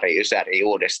kasari-ysäriä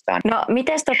uudestaan. No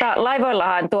mites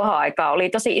laivoillahan tuohon aikaan oli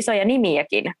tosi isoja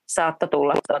nimiäkin saattoi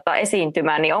tulla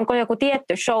esiintymään, niin onko joku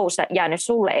tietty show jäänyt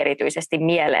sulle erityisesti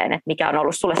mieleen, että mikä on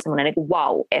ollut sulle semmoinen niin kuin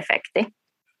wow-efekti?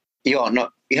 Joo, no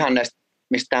ihan näistä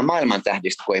mistään maailman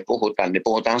tähdistä, kun ei puhuta, niin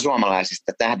puhutaan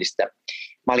suomalaisista tähdistä.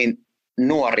 Mä olin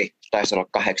nuori, taisi olla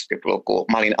 80-luku.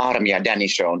 Mä olin Armi ja Danny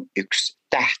Shown yksi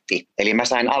tähti. Eli mä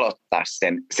sain aloittaa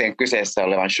sen kyseessä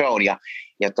olevan shown. Ja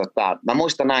mä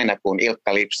muistan aina, kun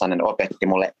Ilkka Lipsanen opetti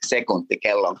mulle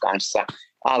sekuntikellon kanssa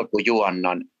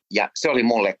alkujuonnon. Ja se oli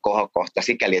mulle kohokohta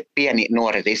sikäli, että pieni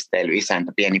nuori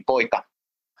risteilyisäntä, pieni poika.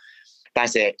 Tai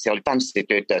se oli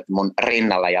tanssitytöt mun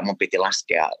rinnalla ja mun piti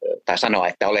laskea tai sanoa,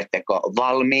 että oletteko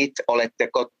valmiit,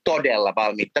 oletteko todella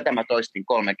valmiit. Tätä mä toistin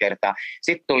 3 kertaa.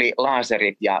 Sitten tuli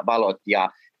laaserit ja valot ja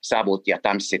savut ja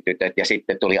tanssitytöt ja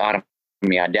sitten tuli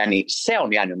Armi ja Danny. Se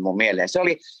on jäänyt mun mieleen.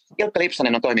 Ilkka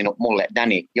Lipsanen on toiminut mulle,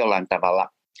 Danny, jollain tavalla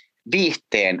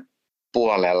viihteen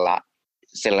puolella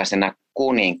sellaisena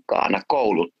kuninkaana,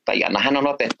 kouluttajana. Hän on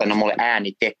opettanut mulle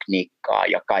äänitekniikkaa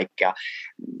ja kaikkea.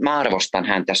 Mä arvostan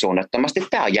häntä suunnattomasti.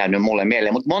 Tämä on jäänyt mulle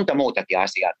mieleen, mutta monta muutakin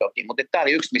asiaa toki. Mutta tämä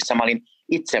oli yksi, missä mä olin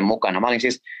itse mukana. Mä olin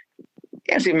siis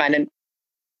ensimmäinen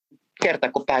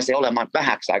kerta, kun pääsee olemaan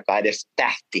vähäksi aikaa edes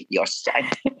tähti jossain.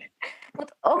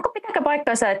 Mut onko pitääkö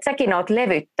paikkansa, että säkin oot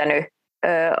levyttänyt?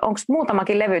 Onko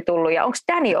muutamakin levy tullut ja onko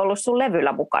Danny ollut sun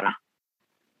levyllä mukana?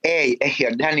 Ei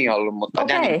ole Danny ollut, mutta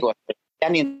okay.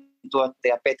 Dannyn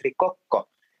tuottaja Petri Kokko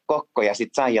Kokko ja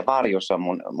sitten Saija Varjus on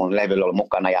mun levyllä ollut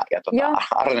mukana ja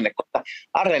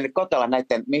Arlene Kotala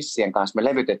näiden missien kanssa me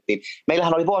levytettiin.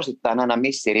 Meillähän oli vuosittain aina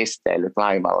missiristeilyt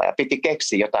laivalla ja piti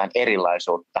keksiä jotain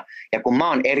erilaisuutta. Ja kun mä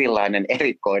oon erilainen,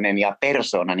 erikoinen ja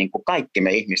persoona, niin kuin kaikki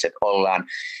me ihmiset ollaan,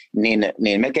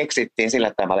 niin me keksittiin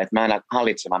sillä tavalla, että mä aina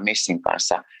hallitsevan missin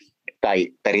kanssa tai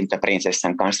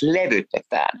perintöprinsessan kanssa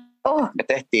levytetään. Me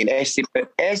tehtiin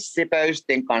Essi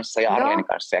Pöystin kanssa ja Arlenin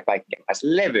kanssa ja kaikkien kanssa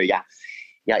levyjä.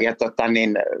 Ja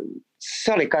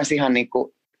se oli myös ihan niin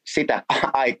kuin sitä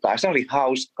aikaa. Se oli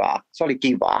hauskaa, se oli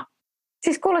kivaa.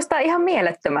 Siis kuulostaa ihan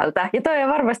mielettömältä. Ja toi on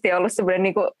varmasti ollut semmoinen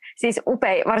niin kuin, siis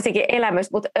upea, varsinkin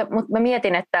elämys. Mutta mä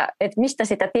mietin, että mistä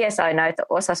sitä tiesi aina, että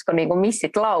osasko niin kuin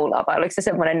missit laulaa. Vai oliko se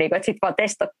semmoinen, niin kuin, että sitten vaan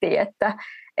testattiin, että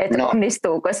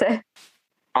onnistuuko se?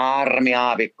 Armi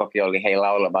Aavikkokin oli heillä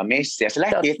laulava missi. Ja se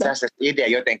lähti itse asiassa idea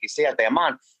jotenkin sieltä. Ja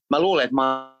mä luulen, että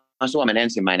mä oon Suomen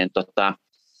ensimmäinen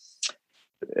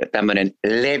tämmöinen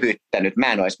levyttänyt.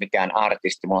 Mä en ole edes mikään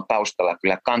artisti. Mulla on taustalla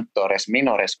kyllä Cantores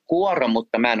Minores kuoro,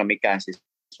 mutta mä en ole mikään siis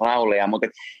laulaja. Mutta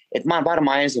mä oon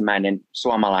varmaan ensimmäinen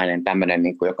suomalainen tämmöinen,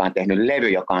 niin kuin, joka on tehnyt levy,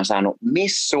 joka on saanut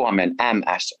Miss Suomen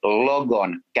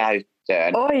MS-logon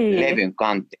käyttöön levyn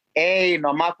kantti.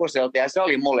 Eino Makuselta ja se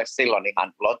oli mulle silloin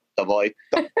ihan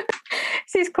lottovoitto.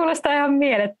 Siis kuulostaa ihan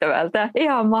mielettömältä,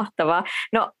 ihan mahtavaa.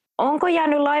 No onko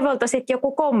jäänyt laivalta sitten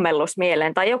joku kommellus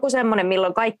mieleen tai joku semmoinen,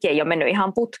 milloin kaikki ei ole mennyt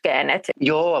ihan putkeen?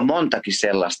 Joo, montakin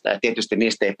sellaista ja tietysti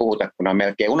niistä ei puhuta, kun on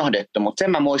melkein unohdettu, mutta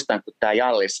sen mä muistan, kun tämä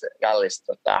Jallis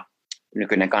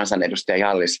nykyinen kansanedustaja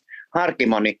Jallis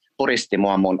Harkimoni puristi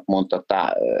mua mun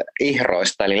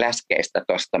ihroista eli läskeistä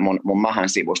tuosta mun mahan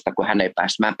sivusta, kun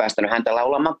mä en päästänyt häntä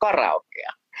laulamaan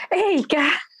karaokea. Eikä?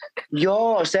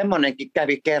 Joo, semmoinenkin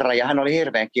kävi kerran ja hän oli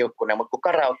hirveän kiukkunen, mutta kun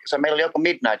meillä oli joku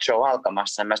midnight show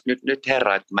alkamassa, mä nyt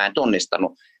herra, että mä en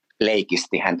tunnistanut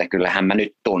leikisti häntä, kyllähän mä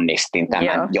nyt tunnistin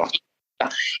tämän jo.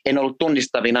 En ollut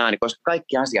tunnistavina ääni, koska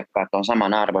kaikki asiakkaat on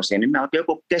samanarvoisia, niin mä otin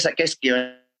joku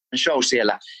keskiöön show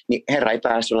siellä, niin herra ei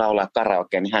päässyt laulaa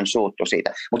karaokea, niin hän suuttui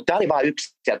siitä. Mutta tämä oli vain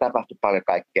yksi, siellä tapahtui paljon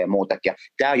kaikkea muutakin.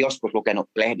 Tämä on joskus lukenut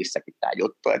lehdissäkin tämä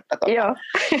juttu, että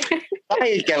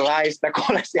kaikenlaista,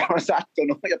 kun siellä on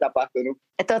sattunut ja tapahtunut.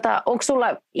 Onko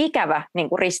sulla ikävä niin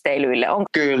kuin risteilyille?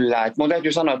 Kyllä, mun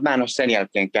täytyy sanoa, että mä en ole sen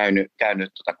jälkeen käynyt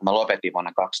kun mä lopetin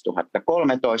vuonna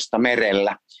 2013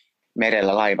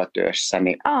 merellä laivatyössä,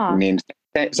 niin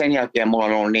sen jälkeen mulla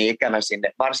on ollut niin ikävä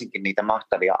sinne, varsinkin niitä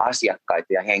mahtavia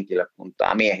asiakkaita ja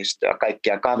henkilökuntaa, miehistöä,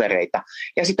 kaikkia kavereita.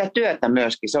 Ja sitä työtä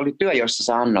myöskin, se oli työ, jossa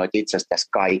sä annoit itsestäsi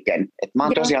kaiken. Et mä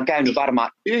oon tosiaan käynyt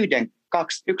varmaan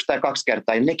yksi tai kaksi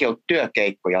kertaa, ja nekin on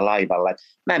työkeikkoja laivalla. Et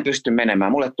mä en pysty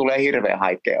menemään, mulle tulee hirveän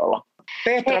haikea olo.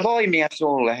 Petra, voimia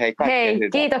sulle. Hei,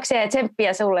 kiitoksia ja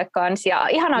tsemppiä sulle kanssa ja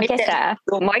ihanaa kesää.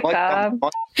 Moikka.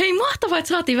 Hei, mahtavaa, että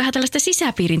saatiin vähän tällaista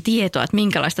sisäpiirin tietoa, että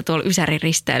minkälaista tuolla Ysärin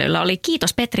risteilyllä oli.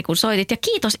 Kiitos Petri, kun soitit ja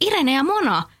kiitos Irene ja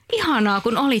Mona. Ihanaa,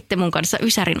 kun olitte mun kanssa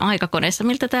Ysärin aikakoneessa.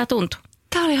 Miltä tämä tuntui?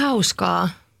 Tämä oli hauskaa.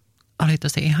 Oli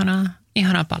tosi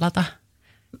ihanaa palata.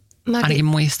 Ainakin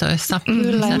muistoissa.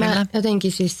 Kyllä, mä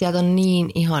jotenkin siis sieltä on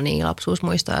niin ihania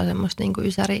lapsuusmuistoja ja semmoista niin kuin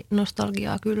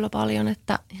Ysäri-nostalgiaa kyllä paljon,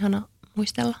 että ihana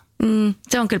muistella.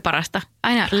 Se on kyllä parasta.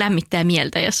 Aina lämmittää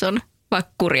mieltä, jos on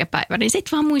vaikka kurja päivä, niin sit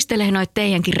vaan muistelee noita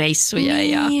teidänkin reissuja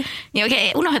ja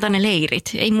oikein unohdetaan ne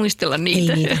leirit, ei muistella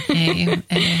niitä. Ei.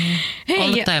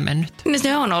 Ollutta ja mennyt. No,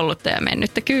 se on ollutta ja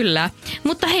mennyttä, kyllä.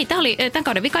 Mutta hei, tämä oli tämän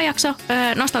kauden vikajakso.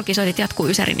 Nostalgisoitit jatkuu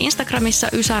Ysärin Instagramissa,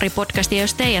 Ysäri Podcast. Ja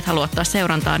jos teidät haluaa ottaa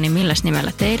seurantaa, niin milläs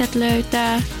nimellä teidät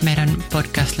löytää? Meidän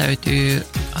podcast löytyy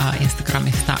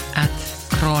Instagramista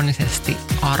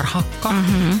 @kroonisesti_arhakka.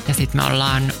 Ja sitten me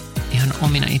ollaan ihan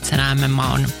omina itsenäämme.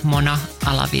 Mä oon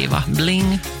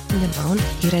Mona_Bling. Ja mä oon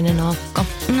Irene Naakka.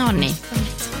 No niin,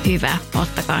 hyvä.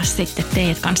 Ottakaa sitten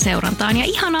teidät kanssa seurantaan ja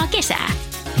ihanaa kesää.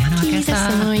 Ihanaa kesää.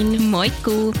 Kiitos noin.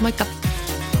 Moikkuu. Moikka.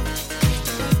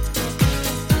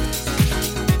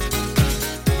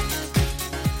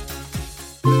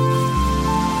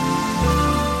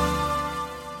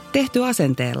 Tehty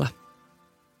asenteella.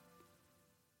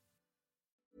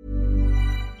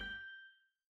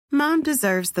 Mom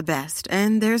deserves the best,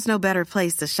 and there's no better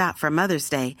place to shop for Mother's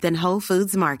Day than Whole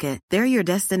Foods Market. They're your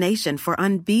destination for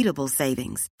unbeatable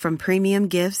savings, from premium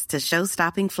gifts to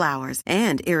show-stopping flowers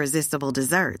and irresistible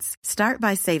desserts. Start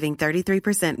by saving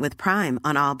 33% with Prime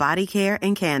on all body care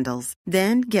and candles.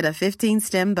 Then get a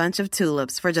 15-stem bunch of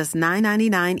tulips for just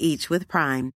 $9.99 each with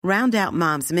Prime. Round out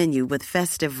Mom's menu with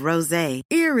festive rosé,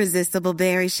 irresistible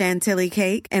berry chantilly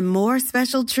cake, and more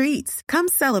special treats. Come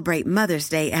celebrate Mother's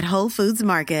Day at Whole Foods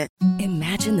Market.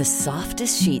 Imagine the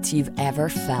softest sheets you've ever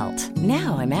felt.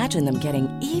 Now imagine them getting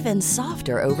even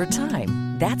softer over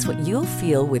time. That's what you'll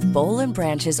feel with Boll &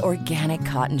 Branch's organic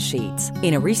cotton sheets.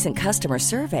 In a recent customer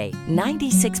survey,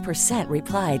 96%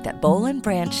 replied that Boll &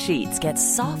 Branch sheets get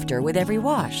softer with every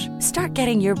wash. Start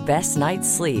getting your best night's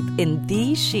sleep in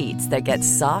these sheets that get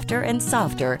softer and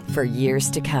softer for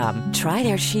years to come. Try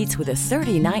their sheets with a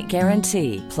 30-night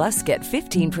guarantee. Plus, get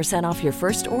 15% off your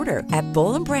first order at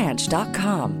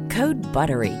bollandbranch.com. Code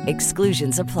BUTTERY.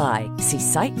 Exclusions apply. See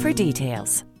site for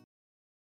details.